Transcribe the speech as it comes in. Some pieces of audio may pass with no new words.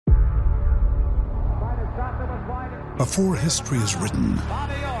Before history is written,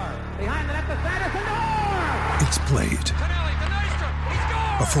 it's played.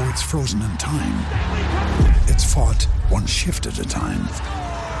 Before it's frozen in time, it's fought one shift at a time.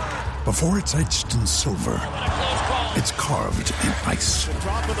 Before it's etched in silver, it's carved in ice.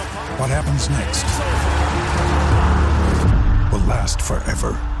 What happens next will last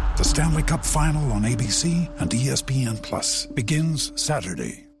forever. The Stanley Cup Final on ABC and ESPN Plus begins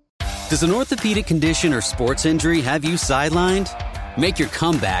Saturday. Does an orthopedic condition or sports injury have you sidelined? Make your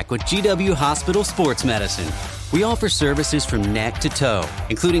comeback with GW Hospital Sports Medicine. We offer services from neck to toe,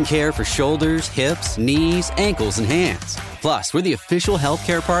 including care for shoulders, hips, knees, ankles, and hands. Plus, we're the official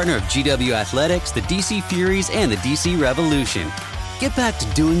healthcare partner of GW Athletics, the DC Furies, and the DC Revolution. Get back to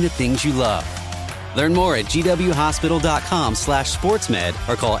doing the things you love. Learn more at gwhospital.com/sportsmed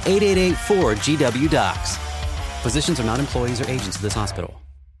or call 888-4GW-DOCS. Physicians are not employees or agents of this hospital.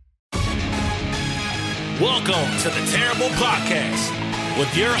 Welcome to the Terrible Podcast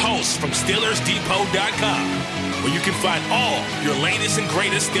with your hosts from SteelersDepot.com, where you can find all your latest and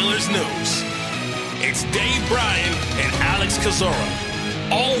greatest Steelers news. It's Dave Bryan and Alex Kozora,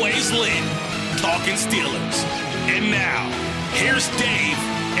 always lit, talking Steelers. And now, here's Dave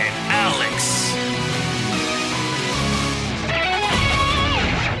and Alex.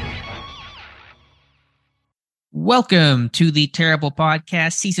 Welcome to the Terrible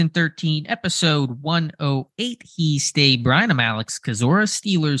Podcast, Season 13, Episode 108. He's Dave Bryan. I'm Alex Kozora,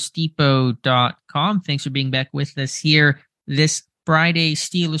 SteelersDepot.com. Thanks for being back with us here this Friday,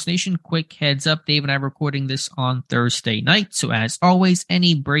 Steelers Nation. Quick heads up, Dave and I are recording this on Thursday night. So as always,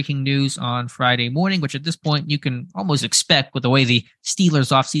 any breaking news on Friday morning, which at this point you can almost expect with the way the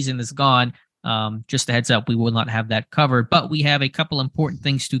Steelers offseason is gone. Just a heads up, we will not have that covered. But we have a couple important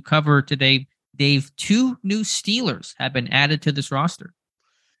things to cover today. Dave, 2 new Steelers have been added to this roster.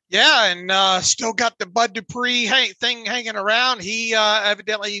 Yeah, and still got the Bud Dupree thing hanging around. He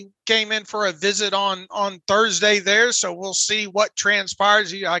evidently came in for a visit on Thursday there, so we'll see what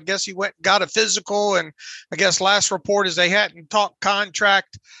transpires. I guess he went and got a physical, and I guess last report is they hadn't talked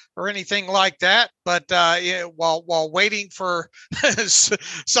contract or anything like that. But while waiting for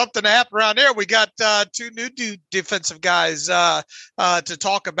something to happen around there, we got 2 new defensive guys to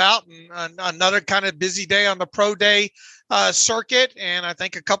talk about, and another kind of busy day on the pro day circuit, and I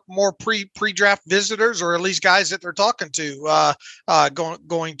think a couple more pre-draft visitors, or at least guys that they're talking to,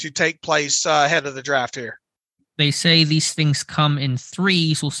 going to take place ahead of the draft here. They say these things come in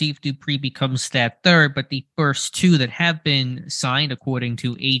threes. We'll see if Dupree becomes that third, but the first 2 that have been signed, according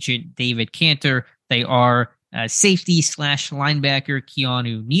to agent David Cantor, they are safety/linebacker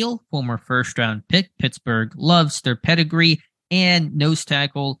Keanu Neal, former first-round pick. Pittsburgh loves their pedigree, and nose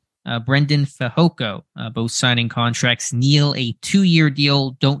tackle Brendan Fehoko, both signing contracts. Neal, a 2-year deal.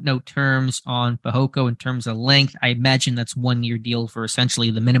 Don't know terms on Fehoko in terms of length. I imagine that's 1-year deal for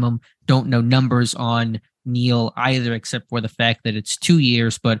essentially the minimum. Don't know numbers on Neal either, except for the fact that it's 2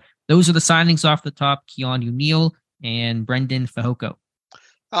 years. But those are the signings off the top: Keanu Neal and Brendan Fehoko.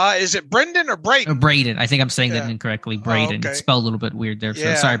 Is it Brendan or Braden? Braden. I think I'm saying that incorrectly. Braden. Okay. It's spelled a little bit weird there,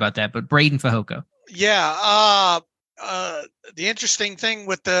 so sorry about that. But Braden Fehoko. Yeah. The interesting thing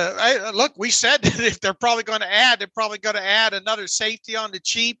with look, we said that if they're probably going to add, they're probably going to add another safety on the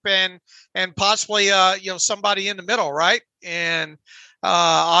cheap and possibly somebody in the middle, right? And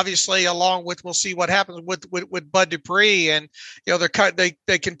obviously, along with, we'll see what happens with Bud Dupree, and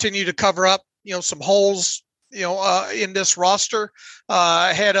they continue to cover up some holes in this roster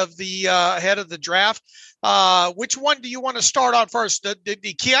ahead of the draft. Which one do you want to start on first?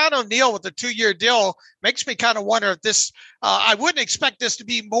 The Keanu Neal with the 2-year deal makes me kind of wonder if this, I wouldn't expect this to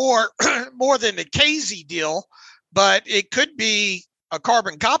be more than the Casey deal, but it could be a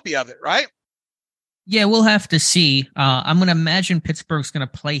carbon copy of it, right? Yeah, we'll have to see. I'm going to imagine Pittsburgh's going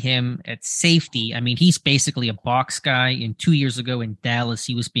to play him at safety. I mean, he's basically a box guy. And 2 years ago in Dallas,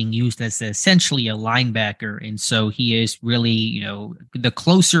 he was being used as essentially a linebacker. And so he is really, the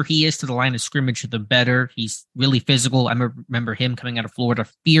closer he is to the line of scrimmage, the better. He's really physical. I remember him coming out of Florida,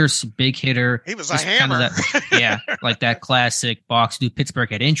 fierce, big hitter. He was a hammer. Like that classic box dude.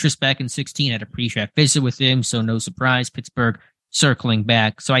 Pittsburgh had interest back in 2016, had a pre-draft visit with him. So no surprise, Pittsburgh circling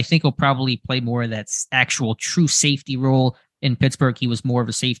back. So I think he'll probably play more of that actual true safety role in Pittsburgh. He was more of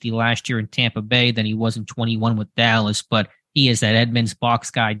a safety last year in Tampa Bay than he was in 21 with Dallas, but he is that Edmonds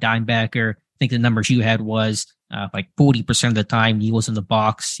box guy, dime backer. I think the numbers you had was like 40% of the time he was in the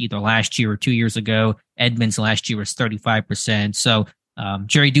box either last year or 2 years ago. Edmonds last year was 35%. So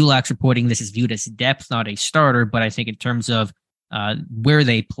Jerry Dulac reporting this is viewed as depth, not a starter, but I think in terms of where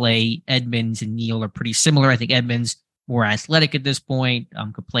they play, Edmonds and Neal are pretty similar. I think Edmonds more athletic at this point,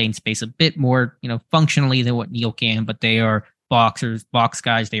 could play in space a bit more, functionally than what Neal can, but they are box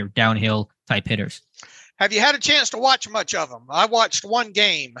guys. They are downhill type hitters. Have you had a chance to watch much of them? I watched one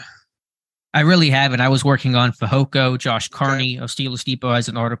game. I really haven't. I was working on Fehoko. Josh Carney of Steelers Depot has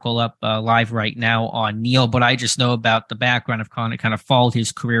an article up live right now on Neal, but I just know about the background of Carney, kind of followed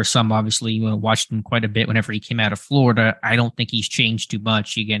his career some, obviously, watched him quite a bit whenever he came out of Florida. I don't think he's changed too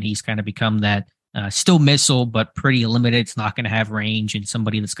much. Again, he's kind of become that still missile, but pretty limited. It's not going to have range, and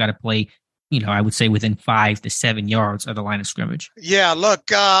somebody that's got to play, I would say within 5 to 7 yards of the line of scrimmage. Yeah,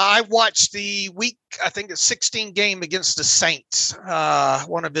 look, I watched the week, I think it's 16 game against the Saints.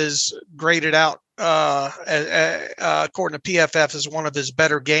 One of his graded out, according to PFF, is one of his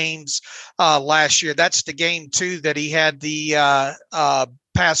better games last year. That's the game, too, that he had the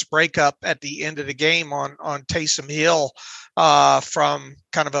pass breakup at the end of the game on Taysom Hill from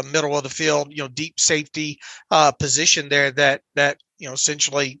kind of a middle of the field, deep safety position there that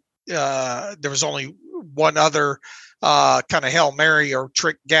essentially there was only one other kind of Hail Mary or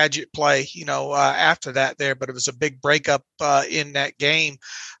trick gadget play, after that there, but it was a big breakup in that game.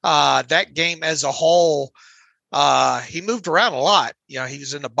 That game as a whole, he moved around a lot. He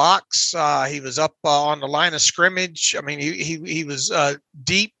was in the box. He was up on the line of scrimmage. I mean, he was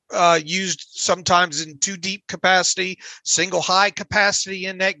deep, used sometimes in 2 deep capacity, single high capacity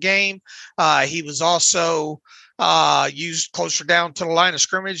in that game. He was also used closer down to the line of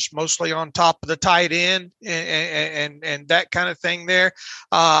scrimmage, mostly on top of the tight end and that kind of thing there.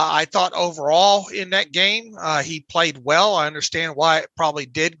 I thought overall in that game, he played well. I understand why it probably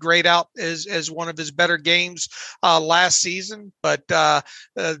did grade out as one of his better games last season. But the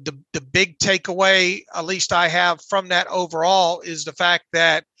big takeaway, at least I have from that overall, is the fact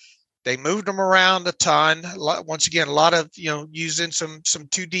that they moved him around a ton. Once again, a lot of, used in some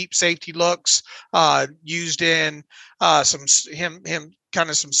 2 deep safety looks, used in some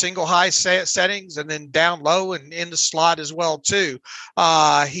single high settings, and then down low and in the slot as well too.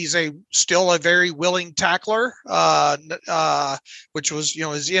 He's still a very willing tackler, which was,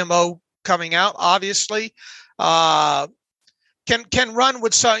 his MO coming out, obviously. Can run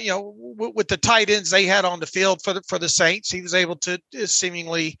with some, with the tight ends they had on the field for the Saints. He was able to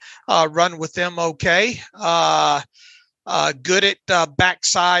seemingly run with them okay. Good at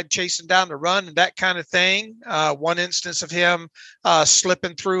backside chasing down the run and that kind of thing. One instance of him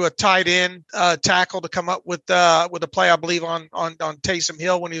slipping through a tight end tackle to come up with a play, I believe, on Taysom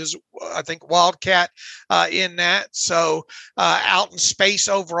Hill when he was, I think, Wildcat in that. So out in space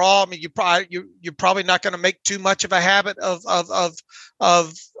overall, I mean, you're probably not going to make too much of a habit of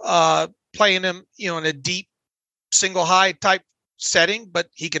playing him, in a deep single high type setting, but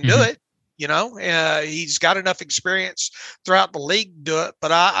he can do it. He's got enough experience throughout the league to do it.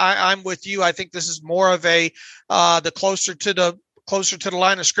 But I'm with you. I think this is more of the closer to the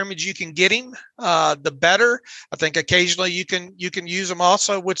line of scrimmage you can get him, the better. I think occasionally you can use him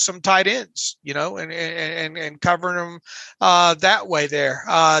also with some tight ends, and covering them that way there.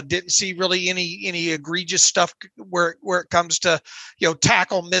 Didn't see really any egregious stuff where it comes to,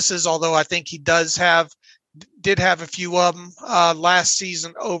 tackle misses, although I think he did have a few of them last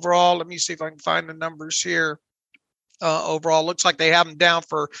season overall. Let me see if I can find the numbers here. Overall, looks like they have him down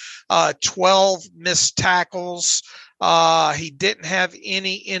for 12 missed tackles. He didn't have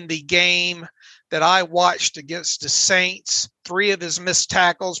any in the game that I watched against the Saints. 3 of his missed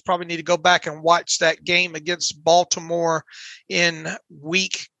tackles. Probably need to go back and watch that game against Baltimore in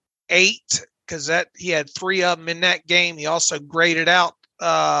week 8, because he had 3 of them in that game. He also graded out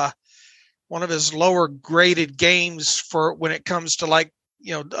one of his lower graded games for when it comes to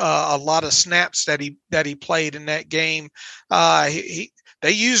a lot of snaps that he played in that game. They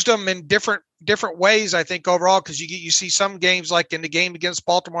used him in different ways, I think, overall, because you see some games like in the game against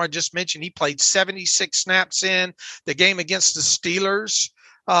Baltimore I just mentioned, he played 76 snaps in. The game against the Steelers,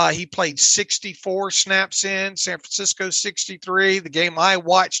 he played 64 snaps in. San Francisco 63. The game I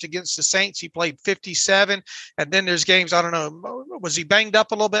watched against the Saints, he played 57. And then there's games, I don't know, was he banged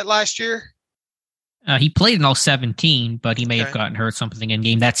up a little bit last year? He played in all 17, but he may have gotten hurt something in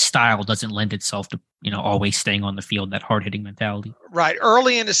game. That style doesn't lend itself to, always staying on the field, that hard-hitting mentality. Right.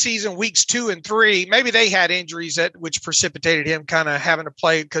 Early in the season, weeks 2 and 3, maybe they had injuries which precipitated him kind of having to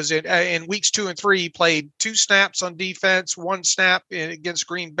play, because in weeks 2 and 3, he played 2 snaps on defense, 1 snap against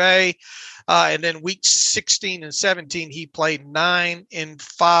Green Bay. And then weeks 16 and 17, he played 9 and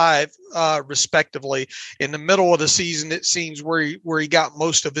 5, respectively. In the middle of the season, it seems where he got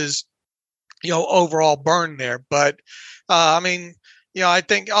most of his overall burn there. But I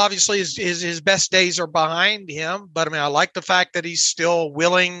think obviously his best days are behind him, but I like the fact that he's still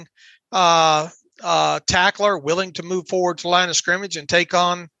willing tackler, willing to move forward to the line of scrimmage and take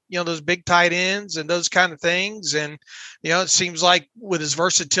on, those big tight ends and those kind of things. And, it seems like with his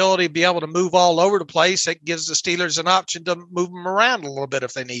versatility, be able to move all over the place, it gives the Steelers an option to move them around a little bit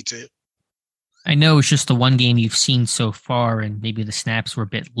if they need to. I know it's just the one game you've seen so far, and maybe the snaps were a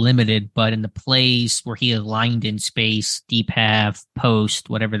bit limited, but in the plays where he aligned in space, deep half, post,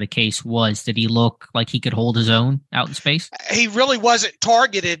 whatever the case was, did he look like he could hold his own out in space? He really wasn't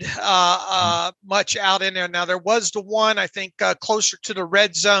targeted much out in there. Now, there was the one, I think, closer to the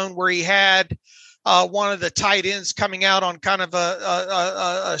red zone where he had one of the tight ends coming out on kind of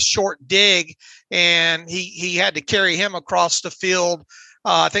a short dig, and he had to carry him across the field.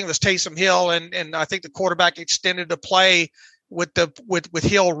 I think it was Taysom Hill, and I think the quarterback extended the play with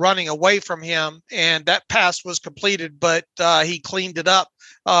Hill running away from him, and that pass was completed, but he cleaned it up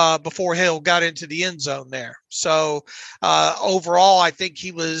before Hill got into the end zone there. So overall, I think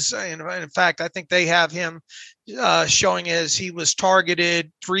he was, in fact, I think they have him showing as he was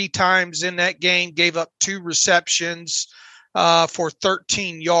targeted 3 times in that game, gave up 2 receptions for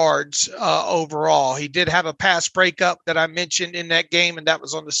 13 yards overall. He did have a pass breakup that I mentioned in that game, and that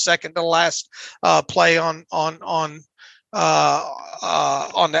was on the second to last play on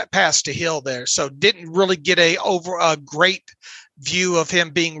that pass to Hill there. So didn't really get a great view of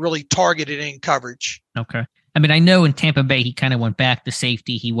him being really targeted in coverage. Okay. I mean, I know in Tampa Bay, he kind of went back to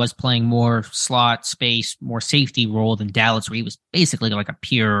safety. He was playing more slot space, more safety role than Dallas, where he was basically like a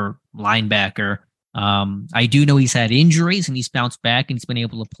pure linebacker. I do know he's had injuries and he's bounced back and he's been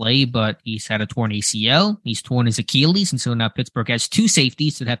able to play, but he's had a torn ACL. He's torn his Achilles. And so now Pittsburgh has 2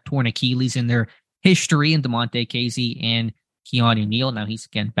 safeties that have torn Achilles in their history, in Damontae Kazee and Keanu Neal. Now he's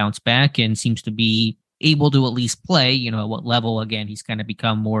again bounced back and seems to be able to at least play, at what level. Again, he's kind of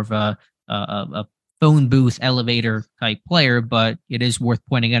become more of a phone booth elevator type player, but it is worth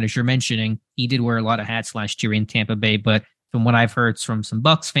pointing out, as you're mentioning, he did wear a lot of hats last year in Tampa Bay, but from what I've heard from some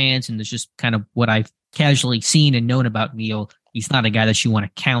Bucs fans, and there's just kind of what I've casually seen and known about Neal, he's not a guy that you want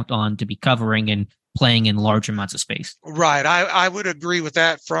to count on to be covering and playing in large amounts of space. Right. I would agree with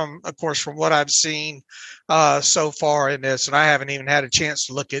that from what I've seen so far in this. And I haven't even had a chance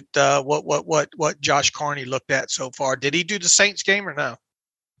to look at what Josh Carney looked at so far. Did he do the Saints game or no?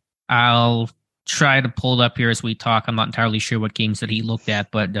 I'll try to pull it up here as we talk. I'm not entirely sure what games that he looked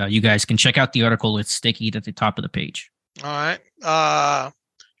at, but you guys can check out the article. It's sticky at the top of the page. All right.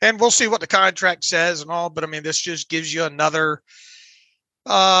 And we'll see what the contract says and all, but I mean, this just gives you another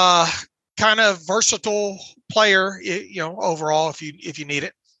kind of versatile player, overall, if you need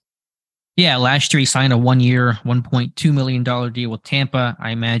it. Yeah, last year he signed a 1-year, $1.2 million deal with Tampa.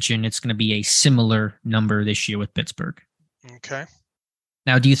 I imagine it's going to be a similar number this year with Pittsburgh. Okay.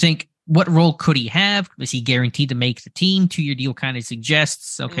 Now, do you think, what role could he have? Is he guaranteed to make the team? 2-year deal kind of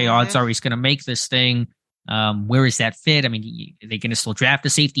suggests, odds are he's going to make this thing. Where is that fit? I mean, are they going to still draft a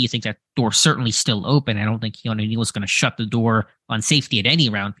safety? You think that door's certainly still open? I don't think Keanu Neal is going to shut the door on safety at any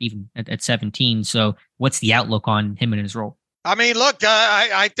round, even at 17. So what's the outlook on him and his role? I mean, look,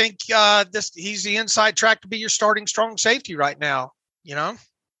 I think he's the inside track to be your starting strong safety right now,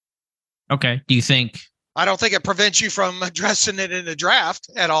 Okay. Do you think? I don't think it prevents you from addressing it in the draft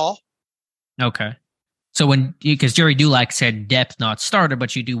at all. Okay. So because Jerry Dulac said depth, not starter,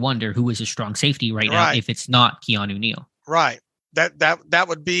 but you do wonder who is a strong safety right now if it's not Keanu Neal. Right. That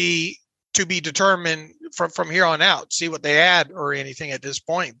would be to be determined from here on out. See what they add or anything at this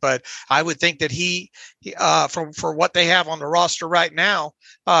point. But I would think that he for what they have on the roster right now,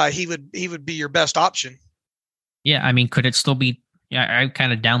 he would be your best option. Yeah, I mean, could it still be? Yeah, I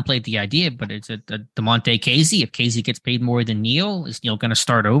kind of downplayed the idea, but it's a Damontae Kazee. If Kazee gets paid more than Neal, is Neal going to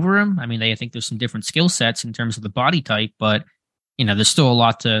start over him? I mean, I think there's some different skill sets in terms of the body type, but there's still a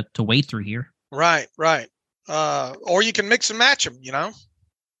lot to wade through here. Right. Or you can mix and match them,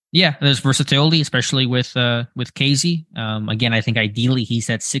 Yeah, there's versatility, especially with Kazee. Again, I think ideally he's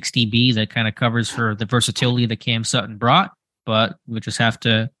that 60B that kind of covers for the versatility that Cam Sutton brought, but we'll just have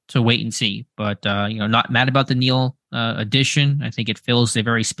to wait and see. But not mad about the Neal addition. I think it fills a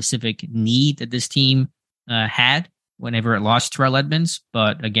very specific need that this team had whenever it lost Terrell Edmunds.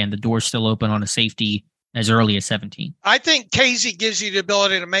 But again, the door's still open on a safety as early as 17. I think Kazee gives you the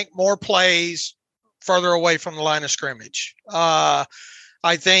ability to make more plays further away from the line of scrimmage. I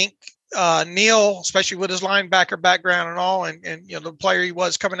think Neal, especially with his linebacker background and all, and the player he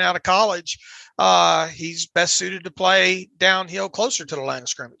was coming out of college, he's best suited to play downhill closer to the line of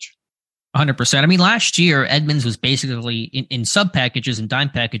scrimmage. 100%. I mean, last year, Edmunds was basically in sub packages and dime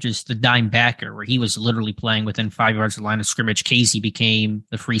packages, the dime backer, where he was literally playing within 5 yards of the line of scrimmage. Kazee became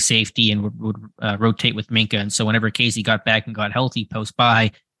the free safety and would rotate with Minkah. And so whenever Kazee got back and got healthy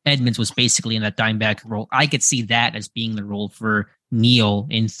post-bye, Edmonds was basically in that dime back role. I could see that as being the role for Neal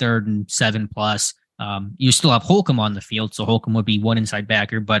in 3rd and 7+. You still have Holcomb on the field, so Holcomb would be one inside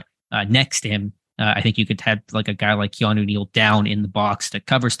backer, but next to him, I think you could have like a guy like Keanu Neal down in the box that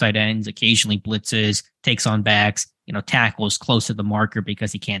covers tight ends, occasionally blitzes, takes on backs, tackles close to the marker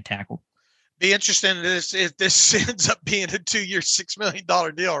because he can't tackle. Be interesting if this ends up being a 2-year, $6 million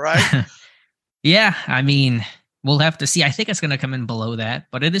deal, right? Yeah, I mean, we'll have to see. I think it's going to come in below that,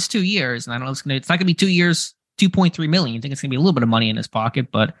 but it is 2 years, and I don't know it's not going to be 2 years, $2.3 million. I think it's going to be a little bit of money in his pocket,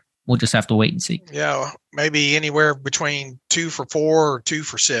 but we'll just have to wait and see. Yeah, maybe anywhere between 2 for $4 or 2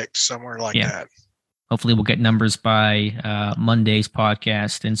 for $6, somewhere like that. Hopefully we'll get numbers by Monday's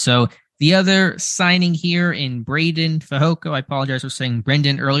podcast. And so the other signing here in Braden Fehoko, I apologize for saying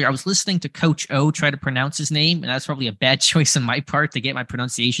Brendan earlier. I was listening to Coach O try to pronounce his name, and that's probably a bad choice on my part to get my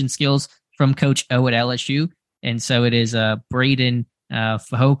pronunciation skills from Coach O at LSU. And so it is Braden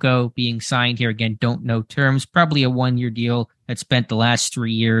Fehoko being signed here. Again, don't know terms. Probably a 1-year deal that spent the last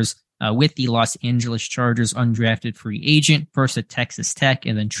 3 years with the Los Angeles Chargers, undrafted free agent, first at Texas Tech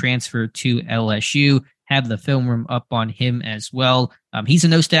and then transferred to LSU. Have the film room up on him as well. He's a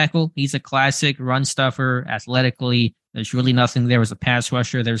nose tackle. He's a classic run stuffer athletically. There's really nothing there as a pass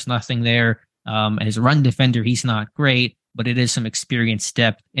rusher. There's nothing there. As a run defender, he's not great, but it is some experienced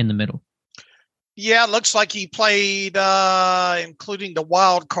depth in the middle. Yeah, it looks like he played, including the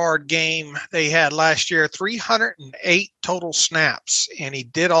wild card game they had last year, 308 total snaps. And he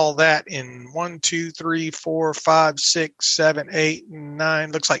did all that in 1, 2, 3, 4, 5, 6, 7, 8,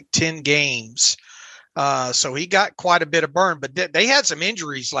 9, looks like 10 games. So he got quite a bit of burn, but they had some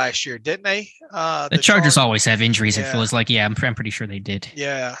injuries last year, didn't they? The Chargers always have injuries. Yeah. It feels like, I'm pretty sure they did.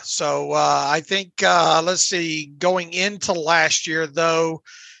 Yeah. So I think, let's see, going into last year, though,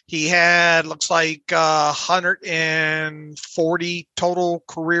 he had, looks like 140 total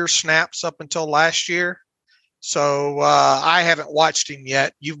career snaps up until last year. So I haven't watched him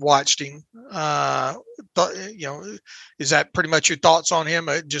yet. You've watched him. Is that pretty much your thoughts on him?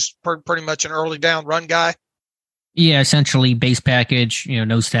 Just pretty much an early down run guy? Yeah, essentially base package,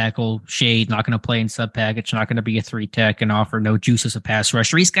 nose tackle, shade, not going to play in sub package, not going to be a 3-tech and offer no juice as a pass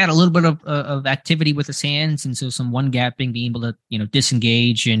rusher. He's got a little bit of activity with his hands, and so some one gapping, being able to,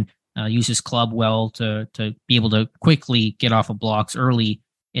 disengage and use his club well to be able to quickly get off of blocks early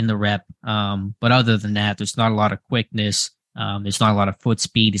in the rep. But other than that, there's not a lot of quickness. There's not a lot of foot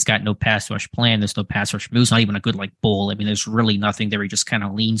speed. He's got no pass rush plan. There's no pass rush moves, not even a good bull. I mean, there's really nothing there. He just kind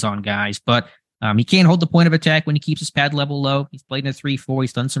of leans on guys, but he can't hold the point of attack when he keeps his pad level low. He's played in a 3-4.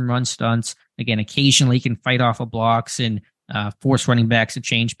 He's done some run stunts. Again, occasionally he can fight off of blocks and force running backs to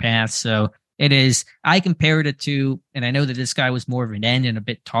change paths. So it is, I compared it to, and I know that this guy was more of an end and a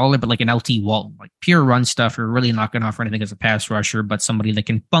bit taller, but like an LT Walton, like pure run stuffer, really not going to offer anything as a pass rusher, but somebody that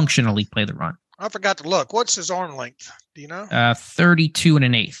can functionally play the run. I forgot to look. What's his arm length? Do you know? 32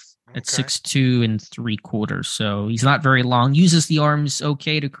 1/8. It's Okay. 6'2 3/4. So he's not very long. Uses the arms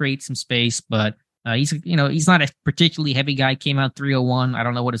okay to create some space, but he's not a particularly heavy guy. Came out 301. I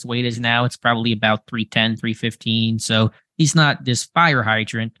don't know what his weight is now. It's probably about 310, 315. So he's not this fire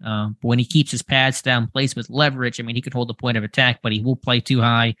hydrant. But when he keeps his pads down, plays with leverage, I mean, he could hold the point of attack, but he will play too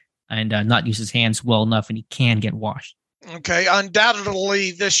high and not use his hands well enough, and he can get washed. Okay.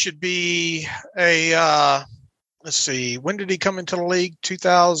 Undoubtedly, this should be a, let's see, when did he come into the league?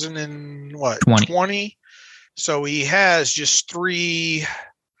 2020. So he has just 3.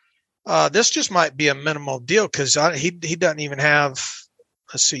 This just might be a minimal deal because he doesn't even have,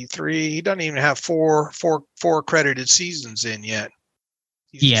 let's see, 3. He doesn't even have four accredited seasons in yet.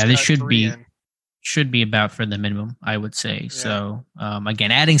 Yeah, this should be about for the minimum, I would say. Yeah. So again,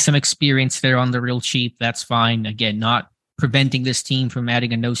 adding some experience there on the real cheap, that's fine. Again, not preventing this team from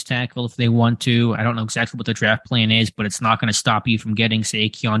adding a nose tackle if they want to. I don't know exactly what the draft plan is, but it's not going to stop you from getting, say,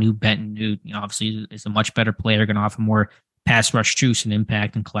 Keanu Benton, who obviously is a much better player, going to offer more pass rush juice and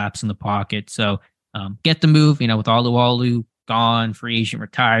impact and collapse in the pocket. So get the move, with Alualu gone, free agent,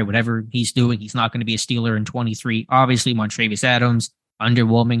 retired, whatever he's doing, he's not going to be a Steeler in 23. Obviously, Montravius Adams,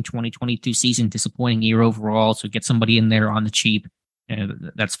 underwhelming 2022 season, disappointing year overall. So get somebody in there on the cheap.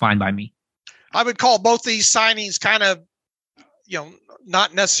 That's fine by me. I would call both these signings kind of,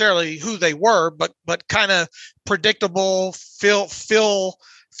 not necessarily who they were, but kind of predictable, fill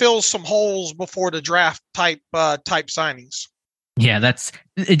some holes before the draft type signings. Yeah,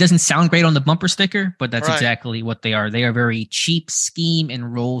 it doesn't sound great on the bumper sticker, but that's right. Exactly what they are. They are very cheap scheme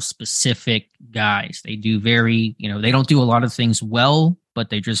and role specific guys. They do they don't do a lot of things well, but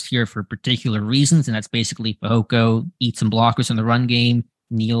they're just here for particular reasons. And that's basically Fehoko, eat some blockers in the run game,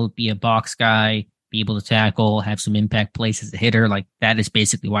 Neal be a box guy, be able to tackle, have some impact plays as a hitter. Like that is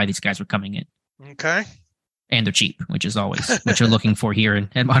basically why these guys are coming in. Okay. And they're cheap, which is always what you're looking for here in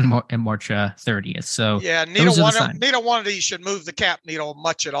March 30th. So yeah, neither one of these should move the cap needle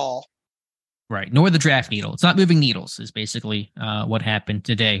much at all. Right, nor the draft needle. It's not moving needles is basically what happened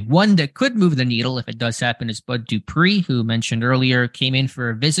today. One that could move the needle if it does happen is Bud Dupree, who mentioned earlier, came in for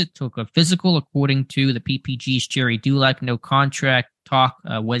a visit, took a physical. According to the PPG's Jerry Dulac, no contract talk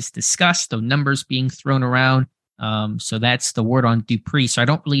was discussed, though numbers being thrown around. So that's the word on Dupree. So I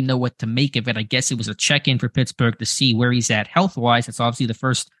don't really know what to make of it. I guess it was a check-in for Pittsburgh to see where he's at health-wise. That's obviously the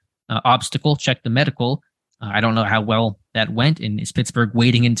first obstacle, check the medical. I don't know how well that went. And is Pittsburgh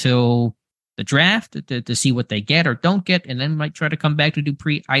waiting until the draft to see what they get or don't get, and then might try to come back to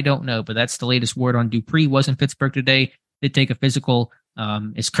Dupree? I don't know, but that's the latest word on Dupree. Was in Pittsburgh today. Did take a physical,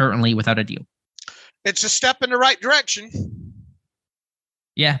 is currently without a deal. It's a step in the right direction.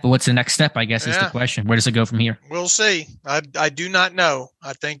 Yeah, but what's the next step, I guess, is the question. Where does it go from here? We'll see. I do not know.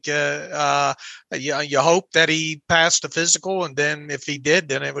 I think you hope that he passed the physical, and then if he did,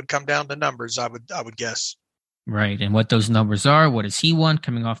 then it would come down to numbers, I would guess. Right, and what those numbers are, what does he want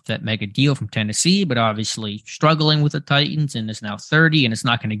coming off that mega deal from Tennessee, but obviously struggling with the Titans and is now 30 and it's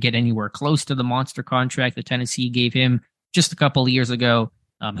not going to get anywhere close to the monster contract that Tennessee gave him just a couple of years ago.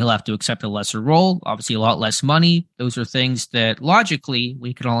 He'll have to accept a lesser role, obviously a lot less money. Those are things that logically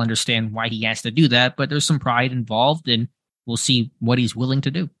we can all understand why he has to do that, but there's some pride involved and we'll see what he's willing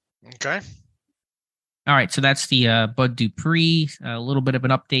to do. Okay. All right, so that's the Bud Dupree. A little bit of an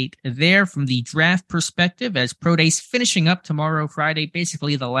update there from the draft perspective as pro days finishing up tomorrow, Friday,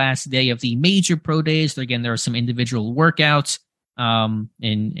 basically the last day of the major pro days. Again, there are some individual workouts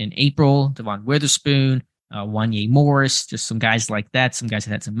in April. Devon Witherspoon, Wanye Morris, just some guys like that. Some guys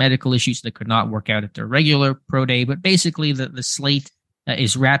that had some medical issues that could not work out at their regular pro day. But basically, the slate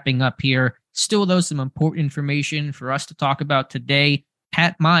is wrapping up here. Still, though, some important information for us to talk about today.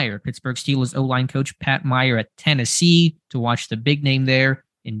 Pat Meyer, Pittsburgh Steelers O-line coach Pat Meyer at Tennessee, to watch the big name there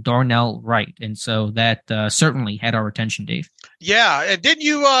in Darnell Wright. And so that certainly had our attention, Dave. Yeah. And didn't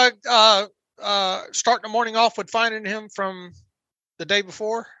you start the morning off with finding him from the day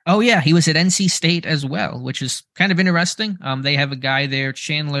before? Oh, yeah. He was at NC State as well, which is kind of interesting. They have a guy there,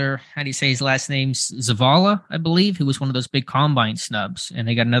 Chandler, how do you say his last name? Zavala, I believe, who was one of those big combine snubs. And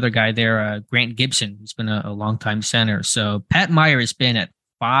they got another guy there, Grant Gibson, who's been a longtime center. So Pat Meyer has been at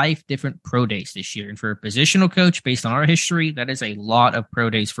 5 different pro days this year. And for a positional coach, based on our history, that is a lot of pro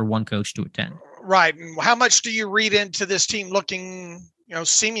days for one coach to attend. Right. And how much do you read into this team looking,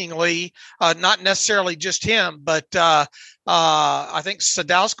 seemingly not necessarily just him, but I think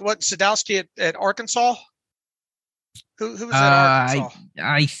Sadowski at Arkansas. Who was at Arkansas?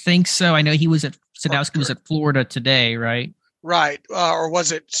 I think so. I know he was at Sadowski was at Florida today, right? Right. Or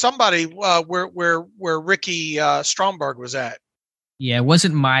was it somebody where Ricky Stromberg was at? Yeah, it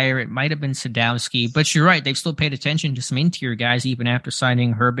wasn't Meyer. It might have been Sadowski, but you're right. They've still paid attention to some interior guys even after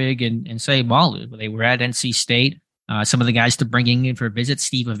signing Herbig and Sayamalu. They were at NC State. Some of the guys to bringing in for a visit,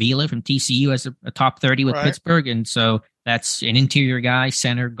 Steve Avila from TCU as a top 30 with Pittsburgh. And so that's an interior guy,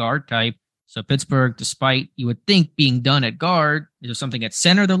 center, guard type. So Pittsburgh, despite you would think being done at guard, is there something at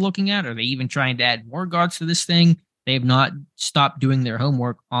center they're looking at? Are they even trying to add more guards to this thing? They have not stopped doing their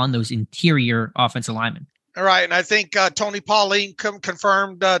homework on those interior offensive linemen. All right, and I think Tony Pauline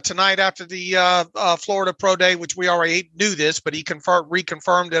confirmed tonight after the Florida Pro Day, which we already knew this, but he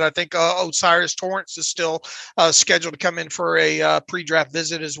reconfirmed it. I think Osiris Torrance is still scheduled to come in for a pre-draft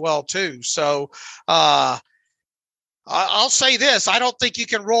visit as well, too. So I'll say this. I don't think you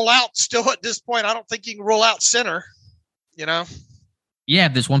can roll out still at this point. I don't think you can roll out center, Yeah,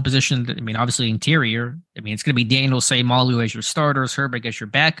 if there's one position that, obviously interior. It's going to be Daniel Sayamalu as your starters, Herbig as your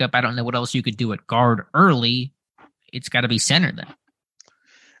backup. I don't know what else you could do at guard early. It's got to be center then.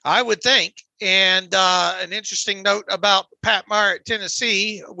 I would think. And an interesting note about Pat Meyer at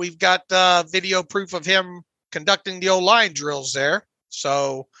Tennessee, we've got video proof of him conducting the O-line drills there.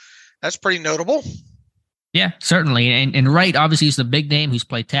 So that's pretty notable. Yeah, certainly. And Wright, obviously, he's the big name. He's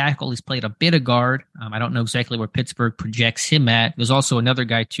played tackle. He's played a bit of guard. I don't know exactly where Pittsburgh projects him at. There's also another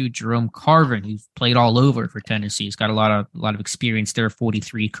guy, too, Jerome Carvin, who's played all over for Tennessee. He's got a lot of experience there,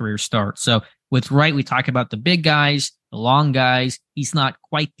 43 career starts. So with Wright, we talk about the big guys, the long guys. He's not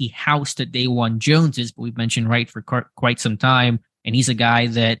quite the house that Dawan Jones is, but we've mentioned Wright for quite some time. And he's a guy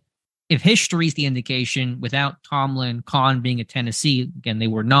that, if history is the indication, without Tomlin, Kahn being at Tennessee, again, they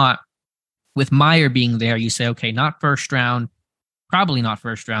were not. With Meyer being there, you say, okay, not first round, probably not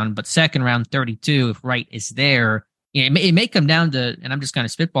first round, but second round, 32, if Wright is there. It may come down to, and I'm just kind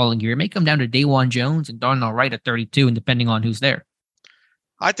of spitballing here, it may come down to Dawan Jones and Darnell Wright at 32, and depending on who's there.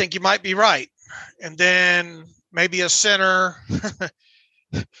 I think you might be right. and then maybe a center.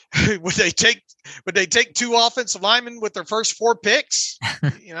 Would they take 2 offensive linemen with their first 4 picks?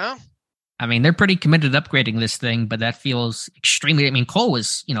 You know, I mean, they're pretty committed to upgrading this thing, but that feels extremely. I mean, Cole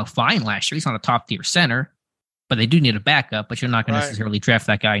was fine last year. He's not a top tier center, but they do need a backup. But you're not going to necessarily draft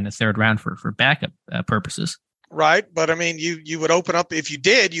that guy in the 3rd round for backup purposes. Right, but I mean, you would open up, if you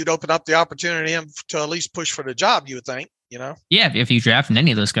did, you'd open up the opportunity to at least push for the job. You would think, Yeah, if you draft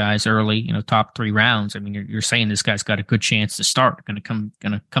any of those guys early, top 3 rounds, I mean, you're saying this guy's got a good chance to start, going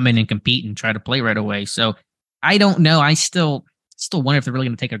to come in and compete and try to play right away. So I don't know. I still wonder if they're really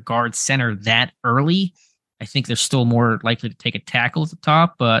going to take a guard center that early. I think they're still more likely to take a tackle at the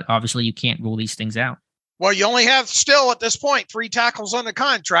top, but obviously you can't rule these things out. Well, you only have still at this point 3 tackles on the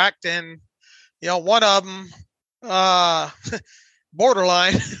contract, and one of them.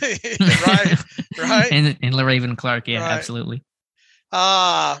 Borderline, right, and Raven Clark, yeah, right. Absolutely.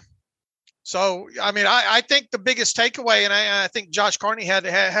 So I mean, I think the biggest takeaway, and I think Josh Carney had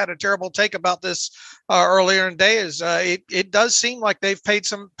a terrible take about this earlier in the day, is it does seem like they've paid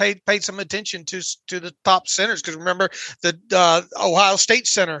some attention to the top centers, because remember the Ohio State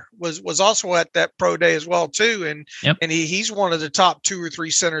center was also at that pro day as well too, and he's one of the top 2 or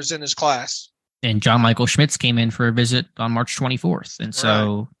 3 centers in his class. And John Michael Schmitz came in for a visit on March 24th. And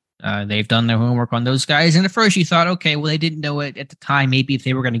so they've done their homework on those guys. And at first you thought, okay, well, they didn't know it at the time. Maybe if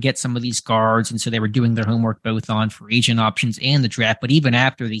they were going to get some of these guards. And so they were doing their homework both on free agent options and the draft. But even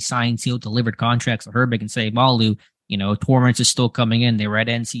after the signed, sealed, delivered contracts of Herbig and Sayamalu, Torrance is still coming in. They were at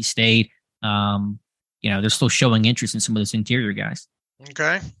NC State. They're still showing interest in some of those interior guys.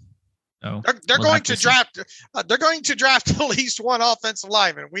 Okay. So they're going to draft. They're going to draft at least 1 offensive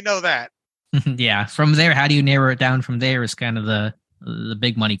lineman. We know that. Yeah. From there, how do you narrow it down from there is kind of the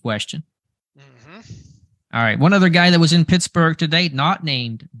big money question. Mm-hmm. All right. One other guy that was in Pittsburgh today, not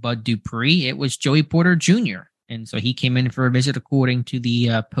named Bud Dupree. It was Joey Porter Jr. And so he came in for a visit according to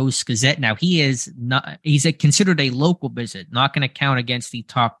the Post-Gazette. Now he's considered a local visit, not going to count against the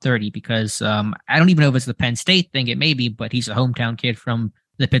top 30 because I don't even know if it's the Penn State thing. It may be, but he's a hometown kid from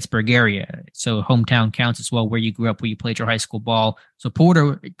the Pittsburgh area. So hometown counts as well, where you grew up, where you played your high school ball. So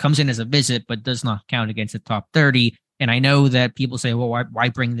Porter comes in as a visit, but does not count against the top 30. And I know that people say, well, why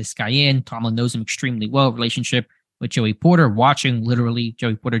bring this guy in? Tomlin knows him extremely well, relationship with Joey Porter, watching literally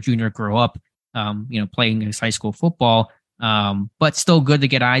Joey Porter Jr. grow up, playing his high school football. But still good to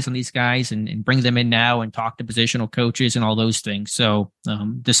get eyes on these guys and bring them in now and talk to positional coaches and all those things. So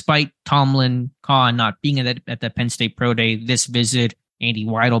despite Tomlin Kahn not being at that Penn State Pro Day, this visit, Andy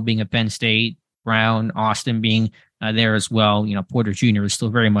Weidel being at Penn State, Brown, Austin being there as well. Porter Jr. is still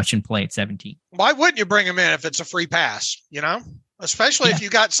very much in play at 17. Why wouldn't you bring him in if it's a free pass? Especially if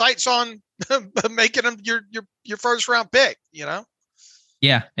you got sights on making him your first round pick.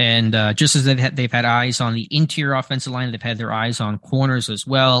 Yeah, and just as they've had eyes on the interior offensive line, they've had their eyes on corners as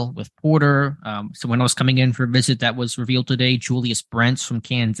well with Porter. Someone else coming in for a visit that was revealed today, Julius Brents from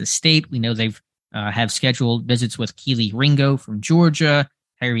Kansas State. We know they've have scheduled visits with Keely Ringo from Georgia,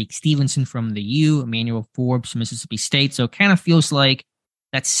 Tyreek Stevenson from the U, Emmanuel Forbes from Mississippi State. So it kind of feels like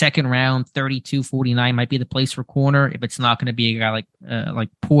that 2nd round, 32-49 might be the place for corner if it's not going to be a guy like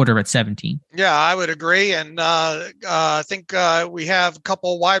Porter at 17. Yeah, I would agree. And I think we have a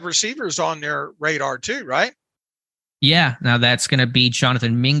couple wide receivers on their radar too, right? Yeah, now that's going to be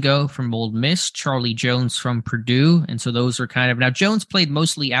Jonathan Mingo from Ole Miss, Charlie Jones from Purdue. And so those are now Jones played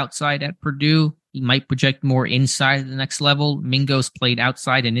mostly outside at Purdue. He might project more inside at the next level. Mingo's played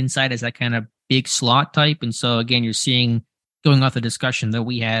outside and inside as that kind of big slot type. And so again, you're seeing, going off the discussion that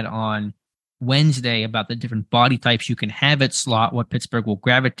we had on Wednesday about the different body types you can have at slot, what Pittsburgh will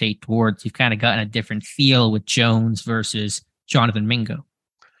gravitate towards, you've kind of gotten a different feel with Jones versus Jonathan Mingo.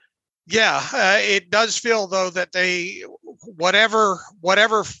 Yeah, it does feel though that they, whatever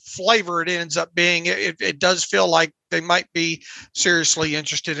flavor it ends up being, it does feel like they might be seriously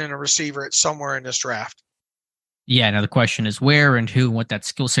interested in a receiver at somewhere in this draft. Yeah. Now the question is where and who and what that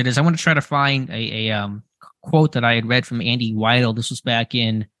skill set is. I want to try to find a quote that I had read from Andy Weidel. This was back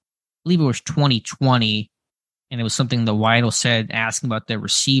in, I believe it was 2020. And it was something that Weidel said, asking about the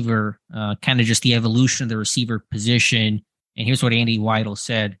receiver, kind of just the evolution of the receiver position. And here's what Andy Weidel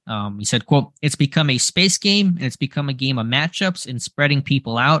said. He said, quote, "It's become a space game, and it's become a game of matchups and spreading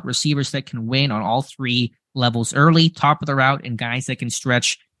people out, receivers that can win on all 3 levels early, top of the route, and guys that can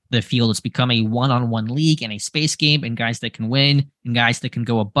stretch the field. It's become a one-on-one league and a space game, and guys that can win and guys that can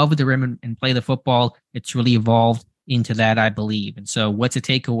go above the rim and play the football. It's really evolved into that, I believe." And so what's a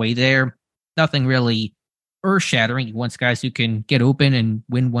takeaway there? Nothing really earth-shattering. He wants guys who can get open and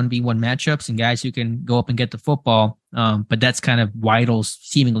win 1v1 matchups and guys who can go up and get the football. But that's kind of Weidel's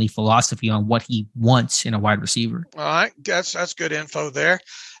seemingly philosophy on what he wants in a wide receiver. All right. That's good info there.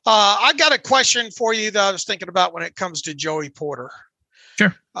 I got a question for you that I was thinking about when it comes to Joey Porter.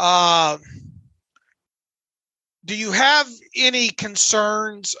 Sure. Do you have any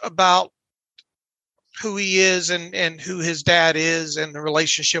concerns about who he is and who his dad is and the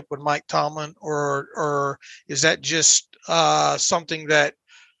relationship with Mike Tomlin, or is that just something that,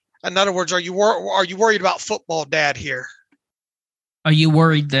 in other words, are you worried about football dad here? Are you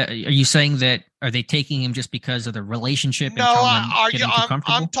worried are you saying that, are they taking him just because of the relationship? No,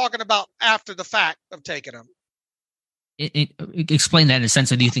 I'm talking about after the fact of taking him. Explain that in a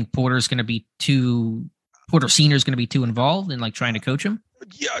sense of, do you think Porter Senior is going to be too involved in like trying to coach him?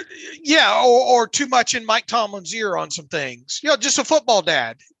 Yeah, or too much in Mike Tomlin's ear on some things. Just a football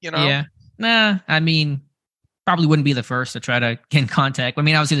dad, Yeah. Nah, I mean, probably wouldn't be the first to try to get in contact. I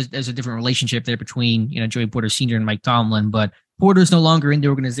mean, obviously there's a different relationship there between, Joey Porter Sr. and Mike Tomlin, but Porter's no longer in the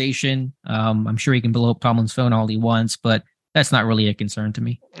organization. I'm sure he can blow up Tomlin's phone all he wants, but that's not really a concern to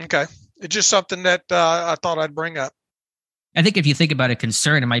me. Okay. It's just something that I thought I'd bring up. I think if you think about a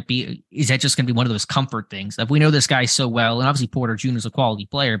concern, it might be, is that just going to be one of those comfort things? If we know this guy so well, and obviously Porter Jr. is a quality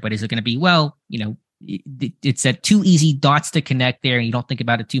player, but is it going to be, well, it's that too easy dots to connect there and you don't think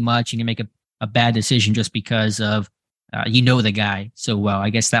about it too much and you make a bad decision just because of, the guy so well. I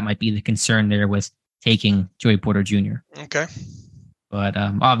guess that might be the concern there with taking Joey Porter Jr. Okay. But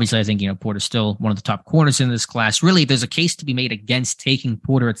obviously, I think, Porter's still one of the top corners in this class. Really, there's a case to be made against taking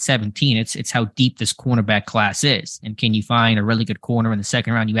Porter at 17. It's how deep this cornerback class is. And can you find a really good corner in the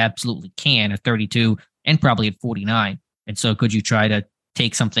second round? You absolutely can at 32 and probably at 49. And so could you try to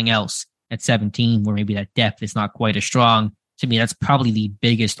take something else at 17 where maybe that depth is not quite as strong? To me, that's probably the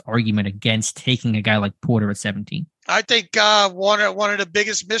biggest argument against taking a guy like Porter at 17. I think one of the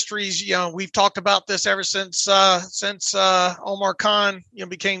biggest mysteries, we've talked about this ever since Omar Khan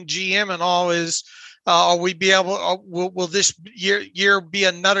became GM and all, is will this year be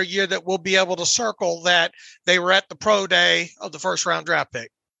another year that we'll be able to circle that they were at the pro day of the first round draft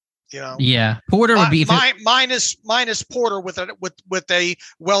pick? Yeah, Porter would be minus Porter with a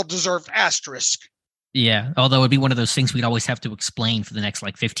well-deserved asterisk. Yeah, although it'd be one of those things we'd always have to explain for the next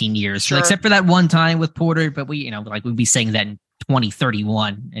 15 years. Sure. Except for that one time with Porter, but we'd be saying that in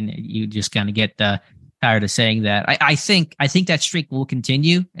 2031, and you just kind of get tired of saying that. I think that streak will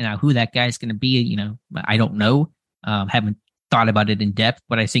continue, and who that guy's going to be, I don't know. Haven't thought about it in depth,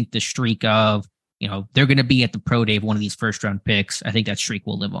 but I think the streak of, they're going to be at the pro day of one of these first round picks. I think that streak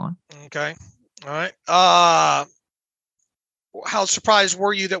will live on. Okay, all right. How surprised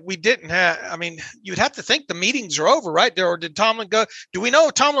were you that we didn't have? I mean, you'd have to think the meetings are over, right? Or did Tomlin go? Do we know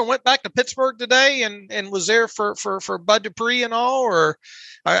Tomlin went back to Pittsburgh today and was there for Bud Dupree and all? Or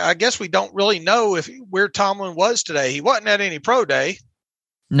I guess we don't really know where Tomlin was today. He wasn't at any pro day.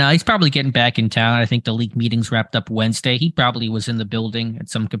 No, he's probably getting back in town. I think the league meetings wrapped up Wednesday. He probably was in the building at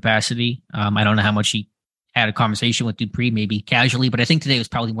some capacity. I don't know how much he had a conversation with Dupree, maybe casually, but I think today was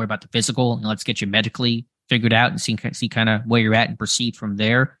probably more about the physical and let's get you medically figured out and see kind of where you're at and proceed from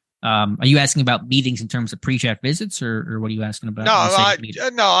there. Are you asking about meetings in terms of pre-draft visits, or what are you asking about?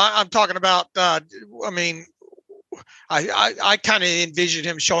 I'm talking about. I kind of envisioned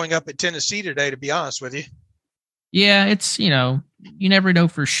him showing up at Tennessee today, to be honest with you. Yeah, it's you never know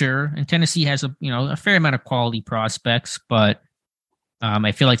for sure, and Tennessee has a fair amount of quality prospects, but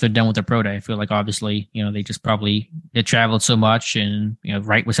I feel like they're done with their pro day. I feel like obviously, they just they traveled so much and,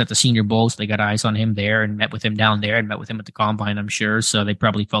 Wright was at the Senior Bowl, so they got eyes on him there and met with him down there and met with him at the Combine, I'm sure. So they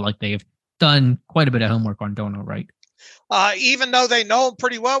probably felt like they've done quite a bit of homework on Darnell Wright. Even though they know him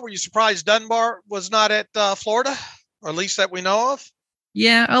pretty well, were you surprised Dunbar was not at Florida, or at least that we know of?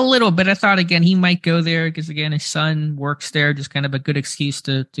 Yeah, a little bit. I thought, again, he might go there because, again, his son works there, just kind of a good excuse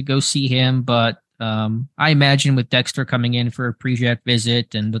to go see him. But I imagine with Dexter coming in for a pre-draft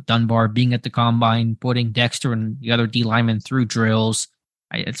visit and with Dunbar being at the Combine, putting Dexter and the other D linemen through drills,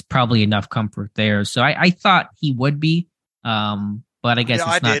 it's probably enough comfort there. So I thought he would be, but I guess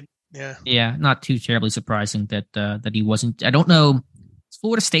it's not. Did. Yeah, not too terribly surprising that he wasn't. I don't know. Is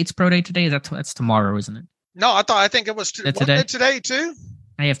Florida State's pro day today? That's tomorrow, isn't it? No, I think it was today too.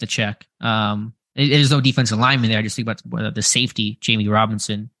 I have to check. There's no defensive lineman there. I just think about the safety, Jamie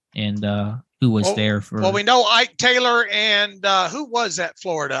Robinson, and who was there for. Well, we know Ike Taylor and who was at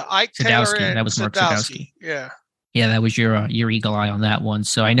Florida? Ike Sadowski. Taylor and that was Mark Sadowski. Yeah, that was your eagle eye on that one.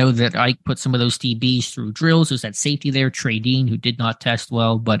 So I know that Ike put some of those DBs through drills. There's that safety there, Trey Dean, who did not test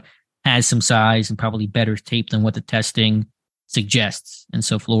well, but has some size and probably better tape than what the testing suggests. And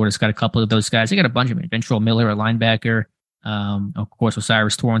so Florida's got a couple of those guys. They got a bunch of them. Ventrell Miller, a linebacker. Of course,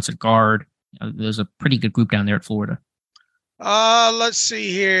 Osiris Torrance, a guard. There's a pretty good group down there at Florida. Let's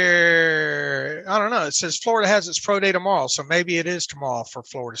see here. I don't know. It says Florida has its pro day tomorrow, so maybe it is tomorrow for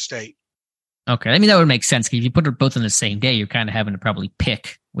Florida State. Okay. I mean, that would make sense because if you put it both on the same day, you're kind of having to probably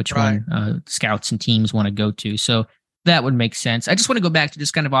pick which one scouts and teams want to go to. So that would make sense. I just want to go back to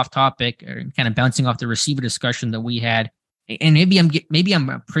just kind of off topic or kind of bouncing off the receiver discussion that we had. And maybe I'm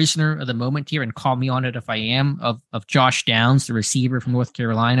a prisoner of the moment here, and call me on it if I am, of Josh Downs, the receiver from North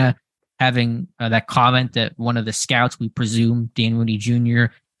Carolina, having that comment that one of the scouts, we presume Dan Mooney Jr.,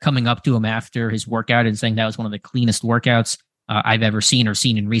 coming up to him after his workout and saying that was one of the cleanest workouts I've ever seen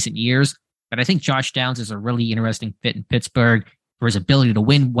in recent years. But I think Josh Downs is a really interesting fit in Pittsburgh for his ability to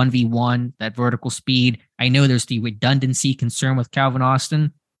win 1v1, that vertical speed. I know there's the redundancy concern with Calvin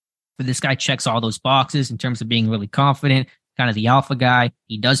Austin, but this guy checks all those boxes in terms of being really confident, kind of the alpha guy.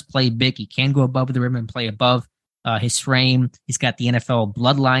 He does play big. He can go above the rim and play above his frame. He's got the NFL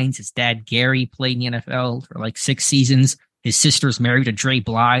bloodlines. His dad, Gary, played in the NFL for like 6 seasons. His sister's married to Dre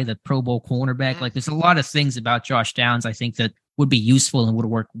Bly, the Pro Bowl cornerback. Like, there's a lot of things about Josh Downs I think that would be useful and would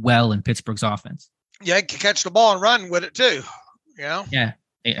work well in Pittsburgh's offense. Yeah, he can catch the ball and run with it too. You know? Yeah,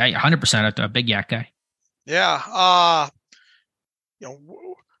 100% a big yak guy. Yeah.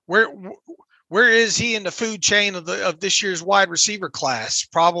 Where is he in the food chain of this year's wide receiver class?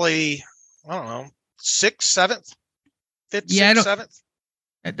 Probably, I don't know, 6th, 7th, 5th, 6th, 7th.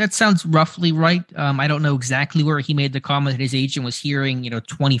 That sounds roughly right. I don't know exactly where he made the comment that his agent was hearing,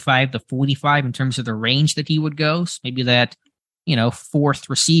 25 to 45 in terms of the range that he would go. So maybe that, 4th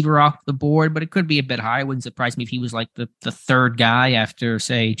receiver off the board, but it could be a bit high. It wouldn't surprise me if he was like the 3rd guy after,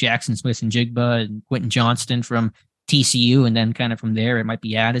 say, Jackson Smith and Jigba and Quentin Johnston from TCU. And then kind of from there, it might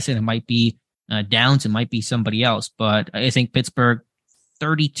be Addison, it might be Downs, it might be somebody else. But I think Pittsburgh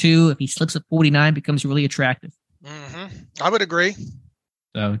 32, if he slips at 49, becomes really attractive. Mm-hmm. I would agree.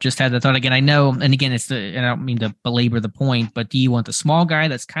 So just had that thought again. I know, and again, and I don't mean to belabor the point, but do you want the small guy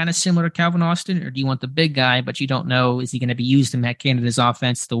that's kind of similar to Calvin Austin, or do you want the big guy, but you don't know, is he going to be used in Matt Canada's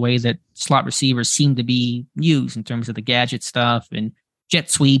offense the way that slot receivers seem to be used in terms of the gadget stuff and jet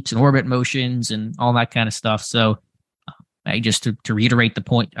sweeps and orbit motions and all that kind of stuff? So I just to reiterate the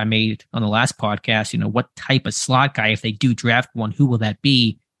point I made on the last podcast, what type of slot guy, if they do draft one, who will that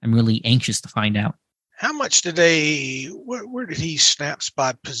be? I'm really anxious to find out. How much did where did he snaps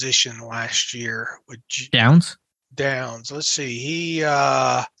by position last year? Downs? Let's see.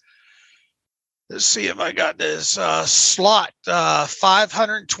 Let's see if I got this. Slot,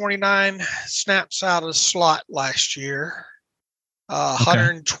 529 snaps out of the slot last year.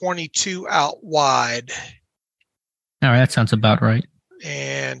 122 out wide. All right, that sounds about right.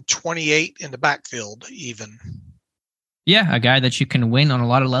 And 28 in the backfield even. Yeah, a guy that you can win on a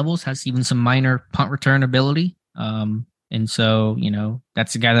lot of levels, has even some minor punt return ability. And so,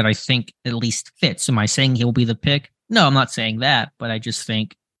 that's a guy that I think at least fits. Am I saying he'll be the pick? No, I'm not saying that, but I just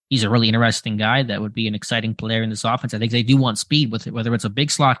think he's a really interesting guy that would be an exciting player in this offense. I think they do want speed with it, whether it's a big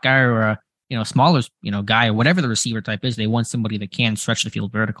slot guy or a smaller, guy or whatever the receiver type is. They want somebody that can stretch the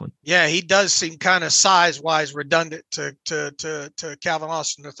field vertically. Yeah, he does seem kind of size-wise redundant to Calvin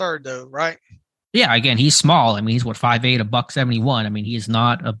Austin III, though, right? Yeah, again, he's small. I mean, he's 5'8", $171. I mean, he is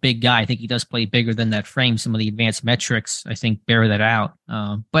not a big guy. I think he does play bigger than that frame. Some of the advanced metrics, I think, bear that out.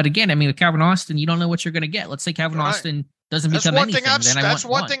 But again, I mean, with Calvin Austin, you don't know what you're going to get. Let's say Calvin Austin doesn't become anything. That's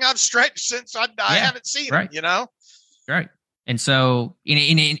one thing I've stretched since I haven't seen him, Right. And so,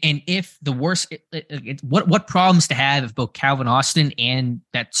 and if the worst, what problems to have if both Calvin Austin and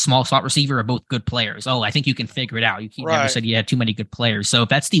that small slot receiver are both good players? Oh, I think you can figure it out. You never said you had too many good players. So if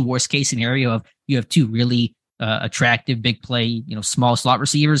that's the worst case scenario of you have two really attractive, big play, small slot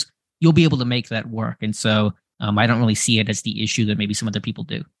receivers, you'll be able to make that work. And so I don't really see it as the issue that maybe some other people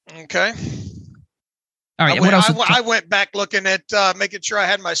do. Okay. All right. I went back looking at making sure I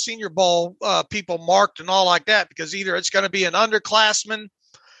had my Senior Bowl people marked and all like that, because either it's going to be an underclassman,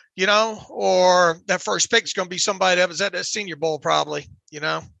 or that first pick is going to be somebody that was at that Senior Bowl probably,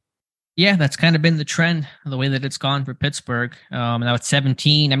 Yeah, that's kind of been the trend, the way that it's gone for Pittsburgh. Now at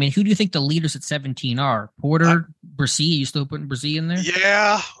 17, I mean, who do you think the leaders at 17 are? Porter, Bresee? Are you still putting Bresee in there?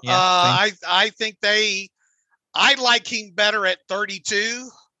 Yeah. I think I like him better at 32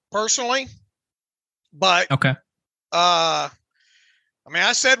 personally. But okay. I mean,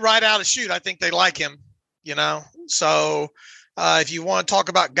 I said right out of shoot, I think they like him, So if you want to talk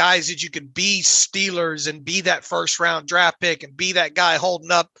about guys that you could be Steelers and be that first round draft pick and be that guy holding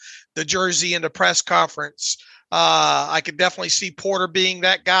up the jersey in the press conference, I could definitely see Porter being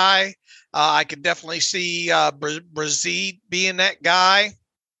that guy. I could definitely see Brazil being that guy.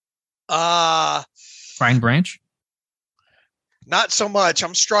 Brian Branch? Not so much.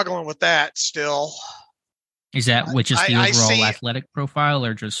 I'm struggling with that still. Is that which is the overall athletic profile,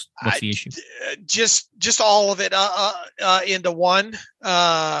 or just what's the issue? Just all of it into one.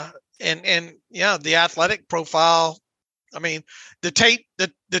 And yeah, the athletic profile. I mean, the tape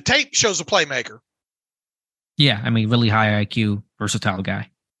shows a playmaker. Yeah, I mean, really high IQ, versatile guy.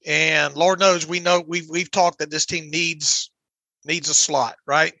 And Lord knows we've talked that this team needs a slot,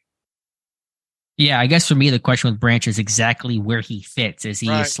 right? Yeah, I guess for me, the question with Branch is exactly where he fits. Is he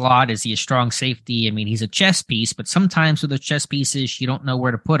a slot? Is he a strong safety? I mean, he's a chess piece, but sometimes with those chess pieces, you don't know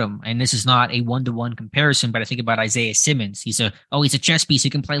where to put him. And this is not a one-to-one comparison, but I think about Isaiah Simmons. He's a chess piece. He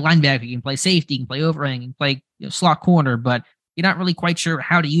can play linebacker, he can play safety, he can play overhang, he can play slot corner, but you're not really quite sure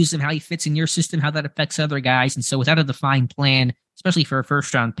how to use him, how he fits in your system, how that affects other guys. And so without a defined plan, especially for a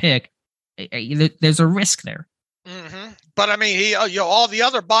first-round pick, there's a risk there. Mm-hmm. But I mean, he, all the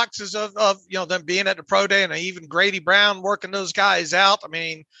other boxes of them being at the pro day, and even Grady Brown working those guys out. I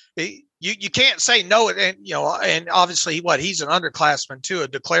mean, you can't say no. And and obviously, he's an underclassman too, a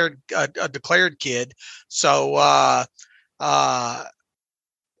declared kid. So, other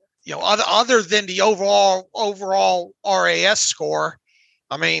than the overall RAS score,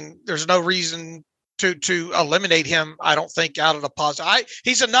 I mean, there's no reason to eliminate him. I don't think out of the positive.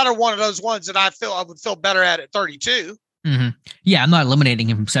 He's another one of those ones that I would feel better at 32. Mm-hmm. Yeah, I'm not eliminating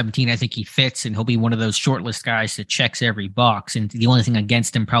him from 17. I think he fits, and he'll be one of those shortlist guys that checks every box. And the only thing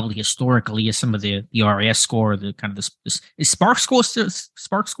against him, probably historically, is some of the RAS score. The kind of this is Spark score still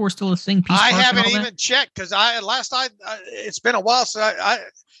a thing? I haven't even checked because it's been a while. So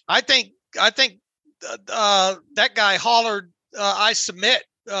I think that guy hollered, "I submit."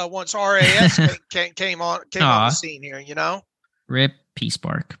 Once RAS came on the scene here, Rip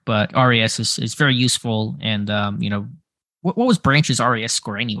P-Spark, but RAS is very useful. And what was Branch's RAS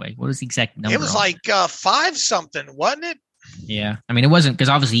score anyway? What was the exact number? It was like 5 something, wasn't it? Yeah, I mean, it wasn't, because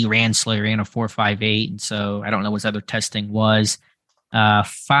obviously he ran slow. He ran a 4.58, and so I don't know what his other testing was.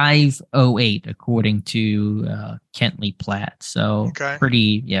 5.08 according to Kentley Platt. So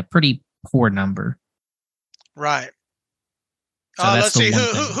pretty poor number. Right. So let's see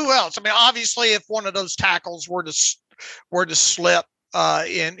who else. I mean, obviously, if one of those tackles were to slip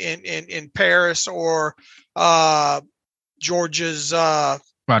in Paris or Georgia's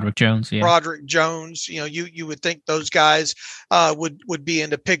Broderick Jones, you would think those guys would be in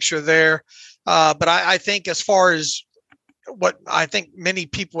the picture there. But I think as far as what I think many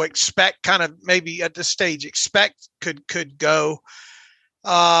people expect, kind of maybe at this stage could go,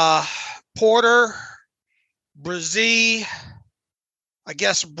 Porter, Brazil, I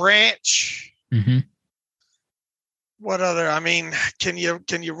guess Branch. Mm-hmm. What other? I mean, can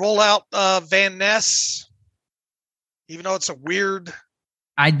you roll out Van Ness? Even though it's a weird.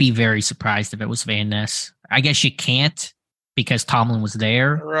 I'd be very surprised if it was Van Ness. I guess you can't because Tomlin was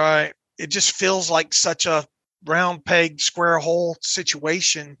there. Right. It just feels like such a round peg, square hole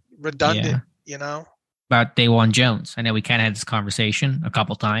situation, redundant. About Dawan Jones. I know we kind of had this conversation a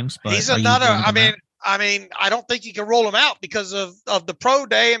couple times, but he's another. I mean, I don't think you can roll him out because of the pro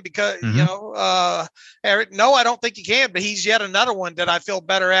day and because, Eric, no, I don't think you can, but he's yet another one that I feel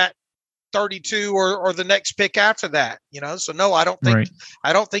better at 32 or the next pick after that, so no, I don't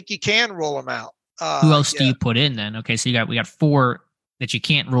think you can roll him out. Who else do you put in then? Okay. So we got 4 that you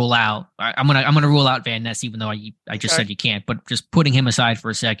can't rule out. I'm going to rule out Van Ness, even though I just said you can't, but just putting him aside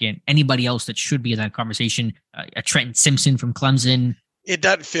for a second, anybody else that should be in that conversation, a Trenton Simpson from Clemson. It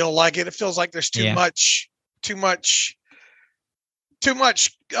doesn't feel like it. It feels like there's too much.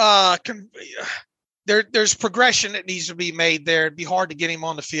 There's progression that needs to be made there. It'd be hard to get him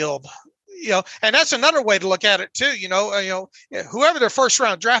on the field, and that's another way to look at it too. Whoever their first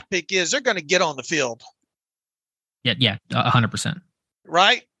round draft pick is, they're going to get on the field. Yeah, 100%.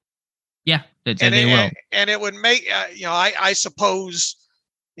 Right. Yeah, they will. And it would make, I suppose,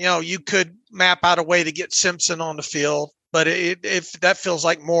 you could map out a way to get Simpson on the field. But if that feels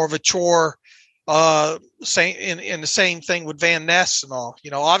like more of a chore, in the same thing with Van Ness and all,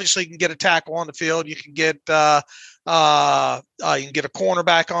 obviously you can get a tackle on the field. You can get a cornerback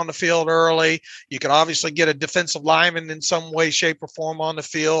on the field early. You can obviously get a defensive lineman in some way, shape, or form on the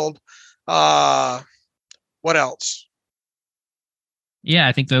field. What else? Yeah,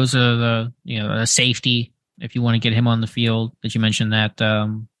 I think those are a safety if you want to get him on the field. That you mentioned that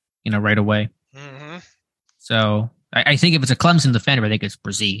right away. Mm-hmm. So I think if it's a Clemson defender, I think it's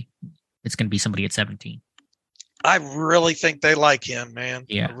Brazil. It's going to be somebody at 17. I really think they like him, man.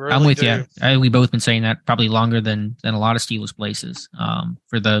 Yeah, really I'm with do. you. We both been saying that probably longer than a lot of Steelers places.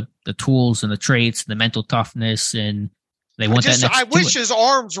 For the tools and the traits, the mental toughness, and they want that next. I wish his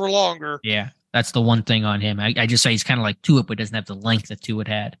arms were longer. Yeah, that's the one thing on him. I just say he's kind of like Tuitt, but doesn't have the length that Tuitt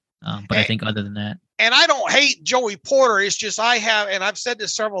had. But I think other than that, and I don't hate Joey Porter. It's just I have, and I've said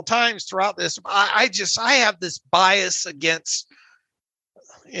this several times throughout this. I have this bias against.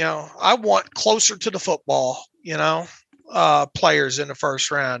 I want closer to the football. Players in the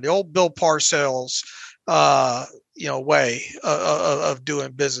first round, the old Bill Parcells, way of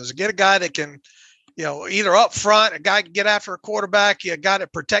doing business. Get a guy that can, either up front, a guy can get after a quarterback, a guy to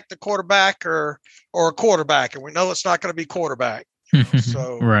protect the quarterback or a quarterback. And we know it's not going to be quarterback.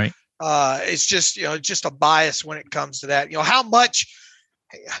 So, right. It's just, just a bias when it comes to that. How much,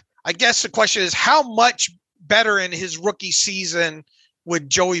 I guess the question is, how much better in his rookie season would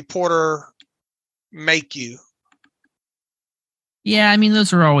Joey Porter make you? Yeah, I mean,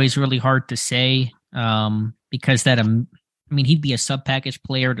 those are always really hard to say because he'd be a sub-package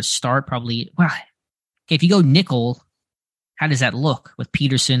player to start probably. Well, if you go nickel, how does that look with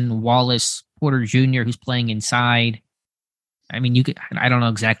Peterson, Wallace, Porter Jr., who's playing inside? I mean, I don't know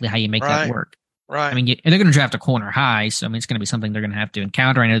exactly how you make that work. Right. I mean, they're going to draft a corner high, so it's going to be something they're going to have to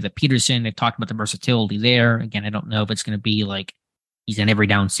encounter. I know that Peterson, they've talked about the versatility there. Again, I don't know if it's going to be like he's an every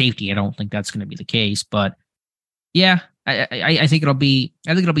down safety. I don't think that's going to be the case, but yeah. I think it'll be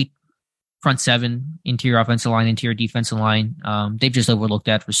front seven, interior offensive line, interior defensive line. They've just overlooked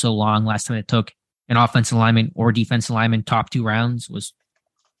that for so long. Last time it took an offensive lineman or defensive lineman top 2 rounds was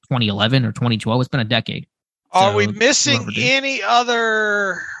 2011 or 2012. It's been a decade. Are we missing any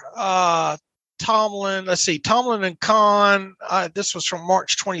other Tomlin? Let's see, Tomlin and Kahn. This was from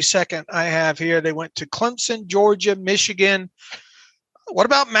March 22nd. I have here. They went to Clemson, Georgia, Michigan. What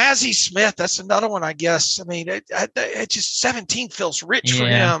about Mazi Smith? That's another one, I guess. I mean, it just 17 feels rich for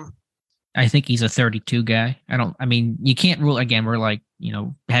him. I think he's a 32 guy. You can't rule, again, we're like,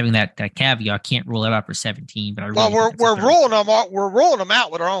 having that caveat, can't rule it out for 17, but we're ruling them out. We're ruling them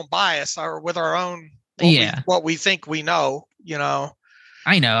out with our own bias or with our own, what we think we know,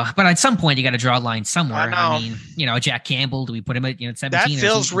 I know, but at some point you got to draw a line somewhere. I mean, Jack Campbell, do we put him at 17? That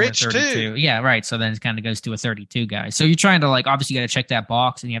feels rich too. Yeah, right. So then it kind of goes to a 32 guy. So you're trying to obviously you got to check that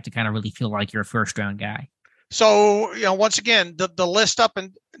box, and you have to kind of really feel like you're a first round guy. So once again, the list up,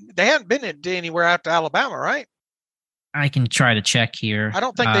 and they haven't been anywhere after Alabama, right? I can try to check here. I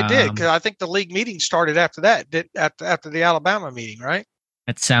don't think they did, because I think the league meeting started after that. After the Alabama meeting, right?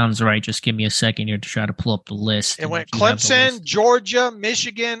 That sounds right. Just give me a second here to try to pull up the list. It went Clemson, Georgia,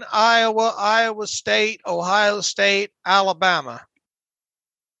 Michigan, Iowa, Iowa State, Ohio State, Alabama.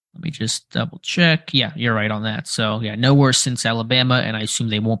 Let me just double check. Yeah, you're right on that. So yeah, nowhere since Alabama, and I assume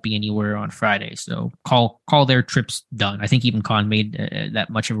they won't be anywhere on Friday. So call their trips done. I think even Kahn made that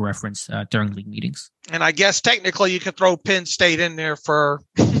much of a reference during league meetings. And I guess technically you could throw Penn State in there for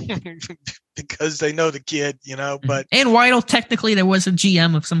because they know the kid, but and Weidl, technically there was a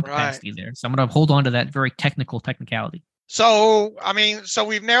GM of some capacity there. So I'm going to hold on to that very technicality. So, so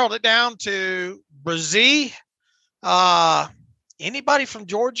we've narrowed it down to Brazil, anybody from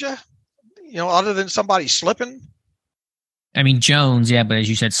Georgia, other than somebody slipping? Jones, yeah, but as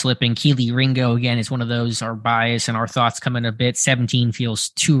you said, slipping. Keely Ringo, again, is one of those, our bias and our thoughts come in a bit. 17 feels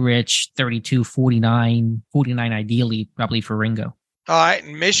too rich. 32, 49 ideally, probably for Ringo. All right.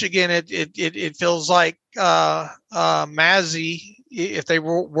 In Michigan, it feels like Mazi, if they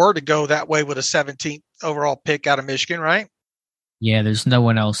were to go that way with a 17th overall pick out of Michigan, right? Yeah, there's no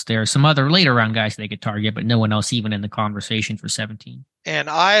one else there. Some other later round guys they could target, but no one else even in the conversation for 17. And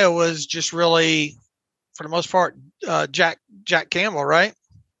Iowa's just really, for the most part, Jack Campbell, right?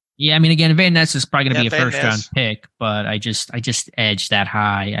 Yeah, again, Van Ness is probably going to be a first-round pick, but I just edged that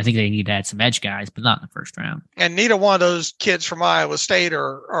high. I think they need to add some edge guys, but not in the first round. And neither one of those kids from Iowa State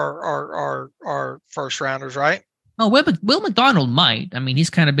are first-rounders, right? Oh, Will McDonald might. He's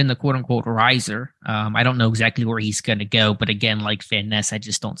kind of been the quote-unquote riser. I don't know exactly where he's going to go, but again, like Van Ness, I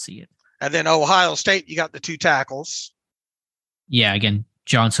just don't see it. And then Ohio State, you got the 2 tackles. Yeah, again,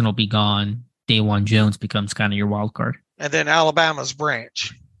 Johnson will be gone. Dawan Jones becomes kind of your wild card. And then Alabama's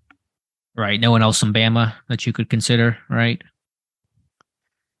Branch. Right. No one else from Bama that you could consider, right?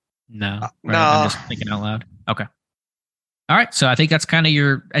 No. Right. No. I'm just thinking out loud. Okay. All right. So I think that's kind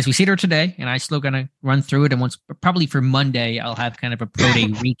of as we see there today, and I still going to run through it. And probably for Monday, I'll have kind of a pro day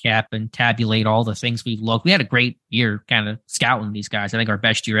recap and tabulate all the things we've looked. We had a great year kind of scouting these guys. I think our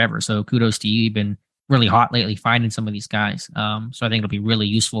best year ever. So kudos to you. You've been really hot lately finding some of these guys. So I think it'll be really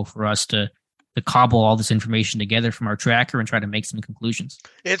useful for us to cobble all this information together from our tracker and try to make some conclusions.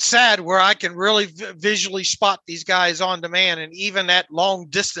 It's sad where I can really visually spot these guys on demand, and even at long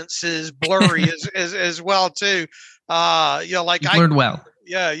distance is blurry as well too. Like You've learned well.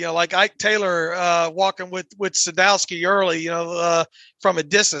 Yeah, like Ike Taylor walking with Sadowski early, from a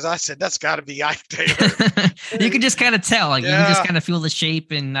distance. I said, that's got to be Ike Taylor. You can just kind of tell. You can just kind of feel the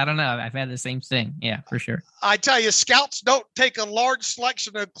shape, and I don't know. I've had the same thing. Yeah, for sure. I tell you, scouts don't take a large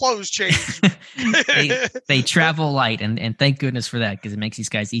selection of clothes change. they travel light, and thank goodness for that, because it makes these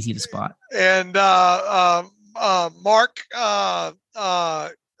guys easy to spot. And Mark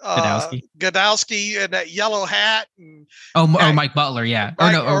Godowski in that yellow hat. And Mike Butler, yeah.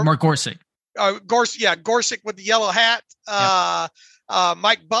 Or Mark Gorsick. Gorsick with the yellow hat.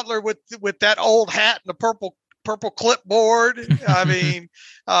 Mike Butler with that old hat and the purple clipboard. I mean,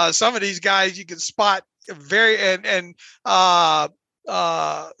 some of these guys you can spot very, and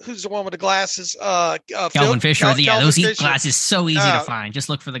who's the one with the glasses? Kelvin Fisher. Those Fisher. Glasses so easy to find. Just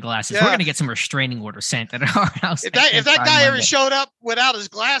look for the glasses. We're gonna get some restraining order sent at our house. If that guy ever showed up without his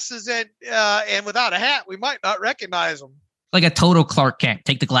glasses and without a hat, we might not recognize him. Like a total Clark Kent.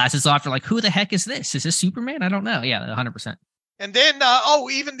 Take the glasses off. You're like, who the heck is this? Is this Superman? I don't know. Yeah, 100%. And then,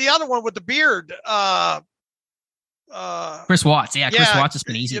 even the other one with the beard. Chris Watts. Yeah, Chris Watts has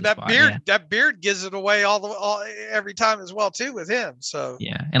been easy to spot. That beard gives it away every time as well too with him. So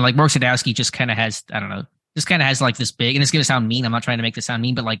yeah, and like Mark Sadowski just kind of has, I don't know, just kind of has like this big, and it's gonna sound mean. I'm not trying to make this sound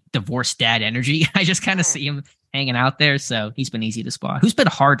mean, but like divorced dad energy. I just kind of see him hanging out there. So he's been easy to spot. Who's been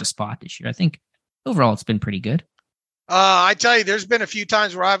hard to spot this year? I think overall it's been pretty good. I tell you, there's been a few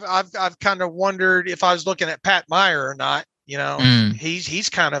times where I've kind of wondered if I was looking at Pat Meyer or not. He's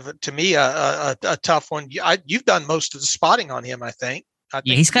kind of, to me, a tough one. You've done most of the spotting on him, I think.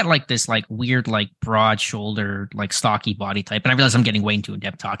 Yeah, he's got like this like weird, like broad shoulder, like stocky body type. And I realize I'm getting way too in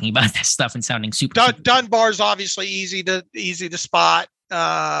depth talking about this stuff and sounding super. Dunbar's obviously easy to spot.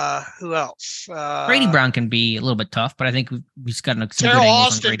 Who else? Grady Brown can be a little bit tough, but I think we've got some Terrell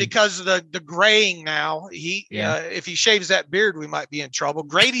Austin because of the graying now. If he shaves that beard, we might be in trouble.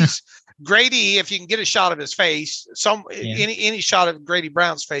 Grady, if you can get a shot of his face, any shot of Grady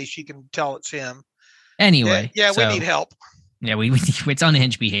Brown's face, you can tell it's him. Anyway, we need help. Yeah, we it's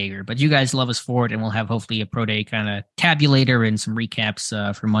unhinged behavior, but you guys love us for it, and we'll have hopefully a pro day kind of tabulator and some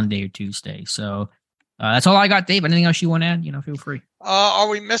recaps for Monday or Tuesday. So that's all I got, Dave. Anything else you want to add? Feel free. Are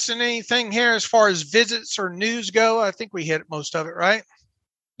we missing anything here as far as visits or news go? I think we hit most of it, right?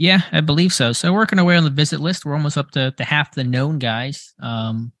 Yeah, I believe so. So working our way on the visit list, we're almost up to half the known guys.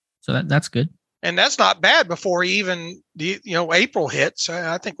 So that's good. And that's not bad before even April hits.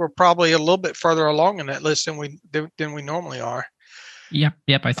 I think we're probably a little bit further along in that list than we normally are.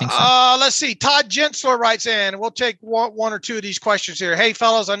 Yep, I think so. Let's see. Todd Gensler writes in. We'll take one or two of these questions here. Hey,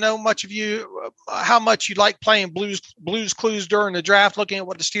 fellas, I know much of you how much you like playing Blues Clues during the draft. Looking at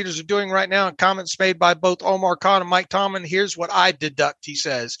what the Steelers are doing right now and comments made by both Omar Khan and Mike Tomlin, here's what I deduct, he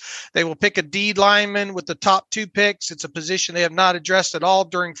says. They will pick a D lineman with the top 2 picks. It's a position they have not addressed at all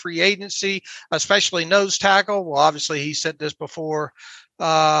during free agency, especially nose tackle. Well, obviously, he said this before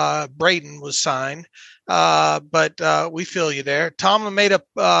Braden was signed. But we feel you there. Tomlin made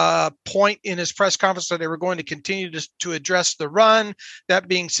a point in his press conference that they were going to continue to address the run. That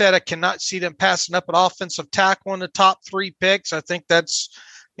being said, I cannot see them passing up an offensive tackle in the top 3 picks. I think that's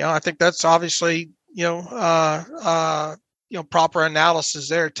obviously, proper analysis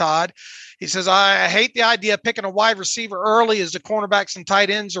there, Todd. He says, I hate the idea of picking a wide receiver early as the cornerbacks and tight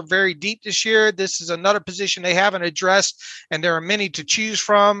ends are very deep this year. This is another position they haven't addressed, and there are many to choose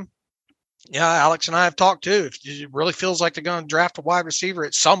from. Yeah, Alex and I have talked too. If it really feels like they're going to draft a wide receiver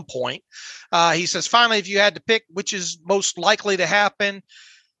at some point. He says, finally, if you had to pick which is most likely to happen,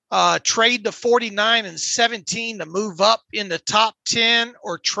 trade the 49 and 17 to move up in the top 10,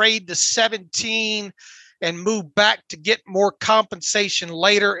 or trade the 17 and move back to get more compensation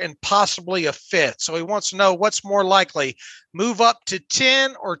later and possibly a 5th. So he wants to know what's more likely, move up to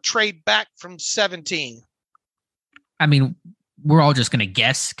 10 or trade back from 17. I mean, we're all just gonna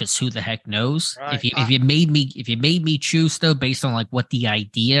guess because who the heck knows? Right. If you made me choose though, based on like what the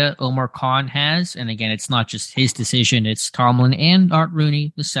idea Omar Khan has, and again, it's not just his decision; it's Tomlin and Art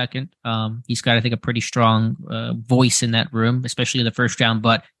Rooney the second. He's got, I think, a pretty strong voice in that room, especially in the first round.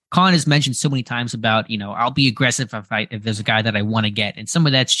 But Khan has mentioned so many times about I'll be aggressive if there's a guy that I want to get, and some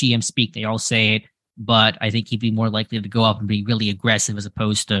of that's GM speak. They all say it, but I think he'd be more likely to go up and be really aggressive as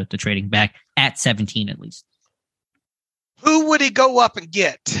opposed to trading back at 17 at least. Who would he go up and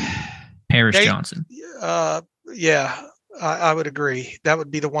get? Paris Johnson. Yeah, I would agree. That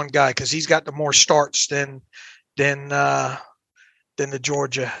would be the one guy because he's got the more starts than the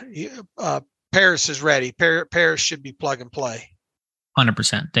Georgia Paris is ready. Paris should be plug and play.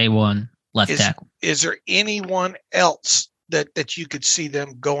 100%. Day one left tackle. Is there anyone else that you could see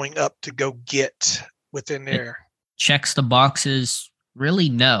them going up to go get within there? Checks the boxes. Really,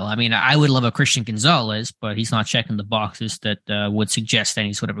 no. I mean, I would love a Christian Gonzalez, but he's not checking the boxes that would suggest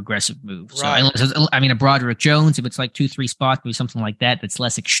any sort of aggressive move. Right. So, I mean, a Broderick Jones, if it's like 2-3 spots, maybe something like that, that's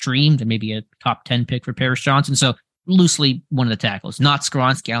less extreme than maybe a top 10 pick for Paris Johnson. So loosely one of the tackles, not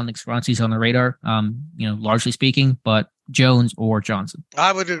Skoronski. I don't think Skoronski's on the radar, largely speaking, but Jones or Johnson.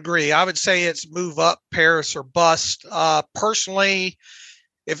 I would agree. I would say it's move up, Paris or bust. Personally,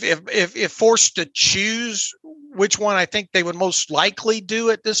 if forced to choose which one I think they would most likely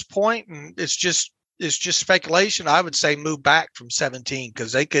do at this point, and it's just speculation, I would say move back from 17,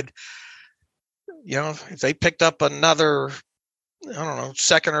 because they could, if they picked up another, I don't know,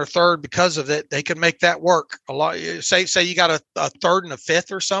 second or third because of it, they could make that work a lot. Say you got a third and a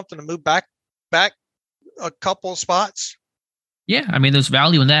fifth or something to move back a couple of spots. Yeah, I mean, there's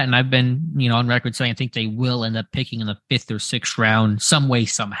value in that, and I've been, on record saying I think they will end up picking in the 5th or 6th round, some way,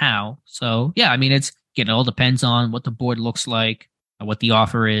 somehow. So, yeah, I mean, it all depends on what the board looks like, what the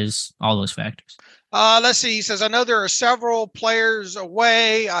offer is, all those factors. Let's see. He says, I know there are several players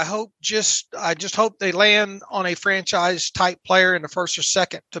away. I just hope they land on a franchise type player in the first or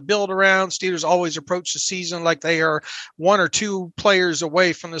second to build around. Steelers always approach the season like they are 1 or 2 players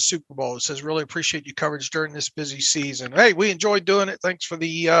away from the Super Bowl. It says, really appreciate your coverage during this busy season. Hey, we enjoyed doing it. Thanks for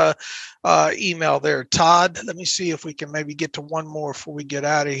the email there, Todd. Let me see if we can maybe get to one more before we get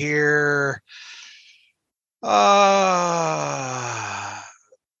out of here.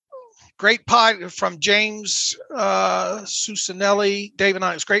 Great pod from James Susanelli. Dave and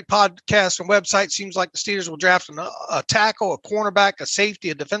I, it's great podcast and website. Seems like the Steelers will draft a tackle, a cornerback, a safety,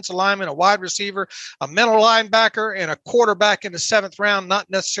 a defensive lineman, a wide receiver, a middle linebacker, and a quarterback in the 7th round, not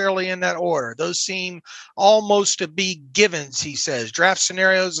necessarily in that order. Those seem almost to be givens, he says. Draft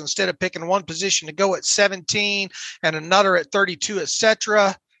scenarios, instead of picking one position to go at 17 and another at 32,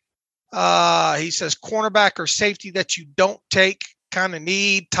 etc. He says cornerback or safety that you don't take, kind of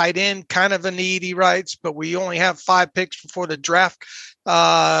need. Tight end, kind of a need, he writes, but we only have 5 picks before the draft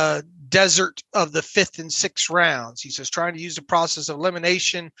desert of the 5th and 6th rounds. He says trying to use the process of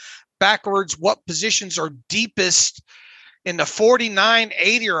elimination backwards. What positions are deepest in the 49,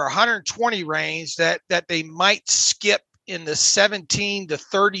 80, or 120 range that they might skip in the 17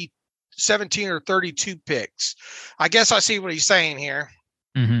 or 32 picks? I guess I see what he's saying here.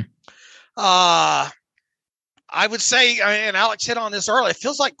 Mm-hmm. I would say, and Alex hit on this earlier, it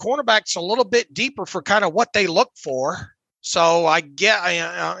feels like cornerback's a little bit deeper for kind of what they look for. So I'm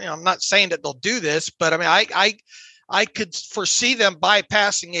not saying that they'll do this, but I mean, I could foresee them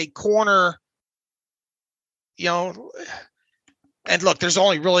bypassing a corner, and look, there's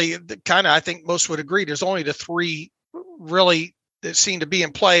only really I think most would agree, there's only the 3 really that seem to be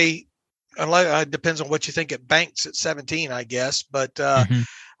in play, unless it depends on what you think at Banks at 17, I guess. But,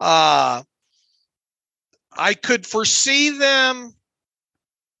 I could foresee them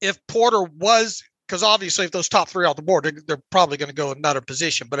if Porter was, because obviously if those top 3 off the board, they're probably going to go another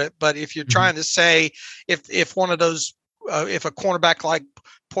position. But if you're trying to say if one of those, if a cornerback like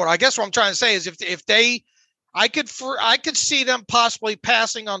Porter, I guess what I'm trying to say is I could see them possibly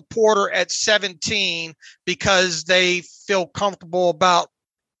passing on Porter at 17 because they feel comfortable about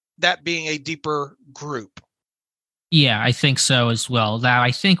that being a deeper group. Yeah, I think so as well. Now,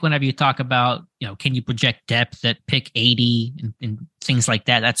 I think whenever you talk about, can you project depth at pick 80 and things like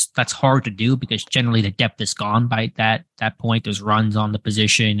that, that's hard to do because generally the depth is gone by that point. There's runs on the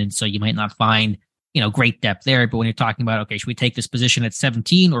position, and so you might not find, great depth there. But when you're talking about, okay, should we take this position at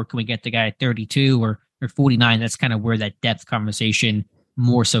 17 or can we get the guy at 32 or 49? That's kind of where that depth conversation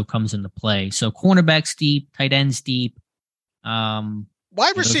more so comes into play. So cornerbacks deep, tight ends deep.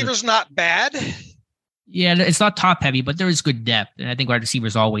 Wide receivers not bad. Yeah, it's not top heavy, but there is good depth, and I think wide receiver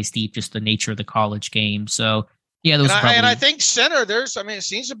is always deep, just the nature of the college game. So, yeah, those. And I think center. It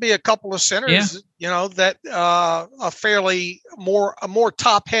seems to be a couple of centers. Yeah. That a more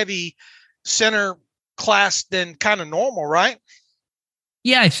top heavy center class than kind of normal, right?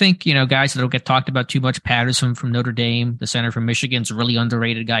 Yeah, I think, guys that don't get talked about too much. Patterson from Notre Dame, the center from Michigan, is a really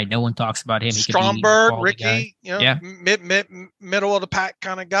underrated guy. No one talks about him. Stromberg, Ricky, middle of the pack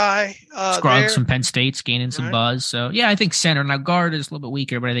kind of guy. Scruggs from Penn State's gaining some buzz. So, yeah, I think center. Now, guard is a little bit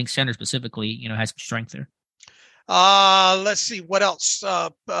weaker, but I think center specifically, has some strength there. Let's see what else.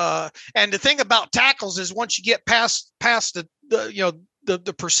 And the thing about tackles is once you get past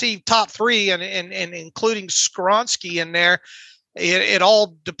the perceived top 3 and including Skoronski in there, it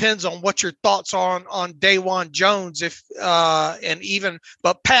all depends on what your thoughts are on Dawan Jones.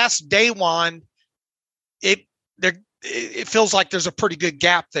 But past Dawan, it feels like there's a pretty good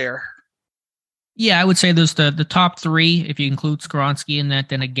gap there. Yeah, I would say there's the top three. If you include Skoronski in that,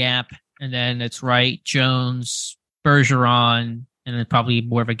 then a gap. And then it's Wright, Jones, Bergeron, and then probably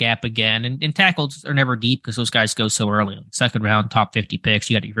more of a gap again. And tackles are never deep because those guys go so early. Second round, top 50 picks.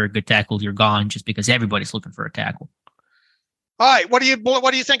 You got to be a very good tackle. You're gone just because everybody's looking for a tackle. All right. What do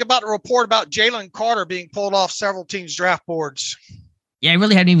you think about the report about Jalen Carter being pulled off several teams' draft boards? Yeah, I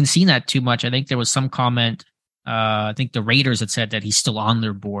really hadn't even seen that too much. I think there was some comment. I think the Raiders had said that he's still on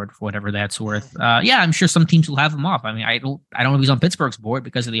their board for whatever that's worth. Yeah, I'm sure some teams will have him off. I mean, I don't know if he's on Pittsburgh's board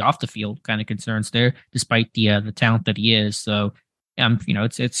because of the off the field kind of concerns there, despite the talent that he is. So,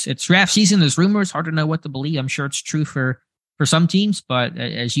 it's draft season. There's rumors. Hard to know what to believe. I'm sure it's true for some teams, but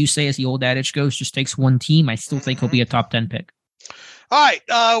as you say, as the old adage goes, just takes one team. I still think he'll be a top 10 pick. All right,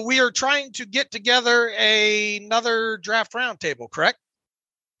 we are trying to get together another draft roundtable, correct?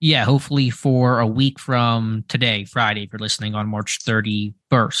 Yeah, hopefully for a week from today, Friday, if you're listening on March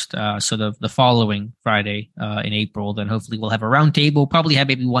 31st. So the following Friday in April, then hopefully we'll have a roundtable. Probably have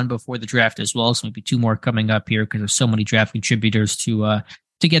maybe one before the draft as well. So maybe two more coming up here because there's so many draft contributors to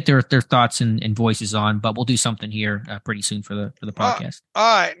get their thoughts and voices on. But we'll do something here pretty soon for the podcast. All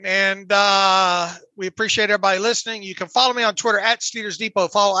right, and we appreciate everybody listening. You can follow me on Twitter at Steelers Depot.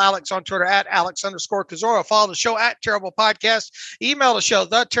 Follow Alex on Twitter at Alex_Kozora. Follow the show at Terrible Podcast. Email the show,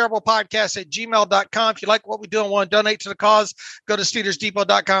 theterriblepodcast@gmail.com. If you like what we do and want to donate to the cause, go to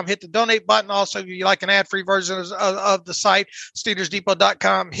SteelersDepot.com. Hit the donate button. Also, if you like an ad-free version of the site,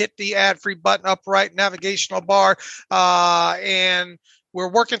 SteelersDepot.com. Hit the ad-free button up right navigational bar. And we're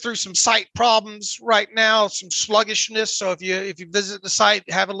working through some site problems right now, some sluggishness. So if you visit the site,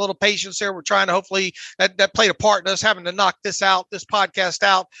 have a little patience there. We're trying to hopefully that played a part in us having to knock this podcast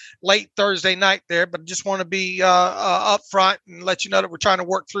out late Thursday night there. But just want to be upfront and let you know that we're trying to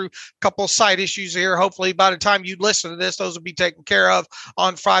work through a couple of site issues here. Hopefully by the time you listen to this, those will be taken care of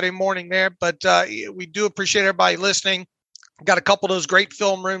on Friday morning there. But we do appreciate everybody listening. Got a couple of those great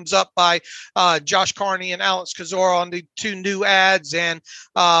film rooms up by Josh Carney and Alex Kozora on the two new ads, and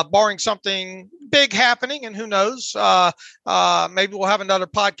barring something big happening, and who knows, maybe we'll have another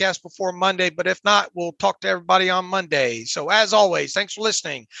podcast before Monday, but if not, we'll talk to everybody on Monday. So as always, thanks for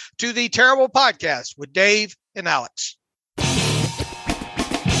listening to the Terrible Podcast with Dave and Alex.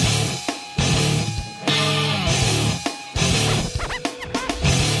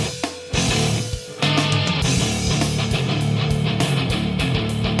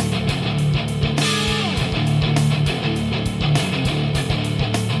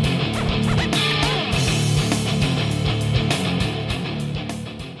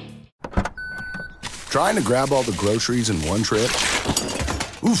 Trying to grab all the groceries in one trip?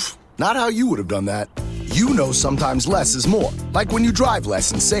 Oof, not how you would have done that. You know sometimes less is more. Like when you drive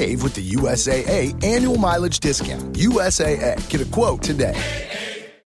less and save with the USAA annual mileage discount. USAA. Get a quote today.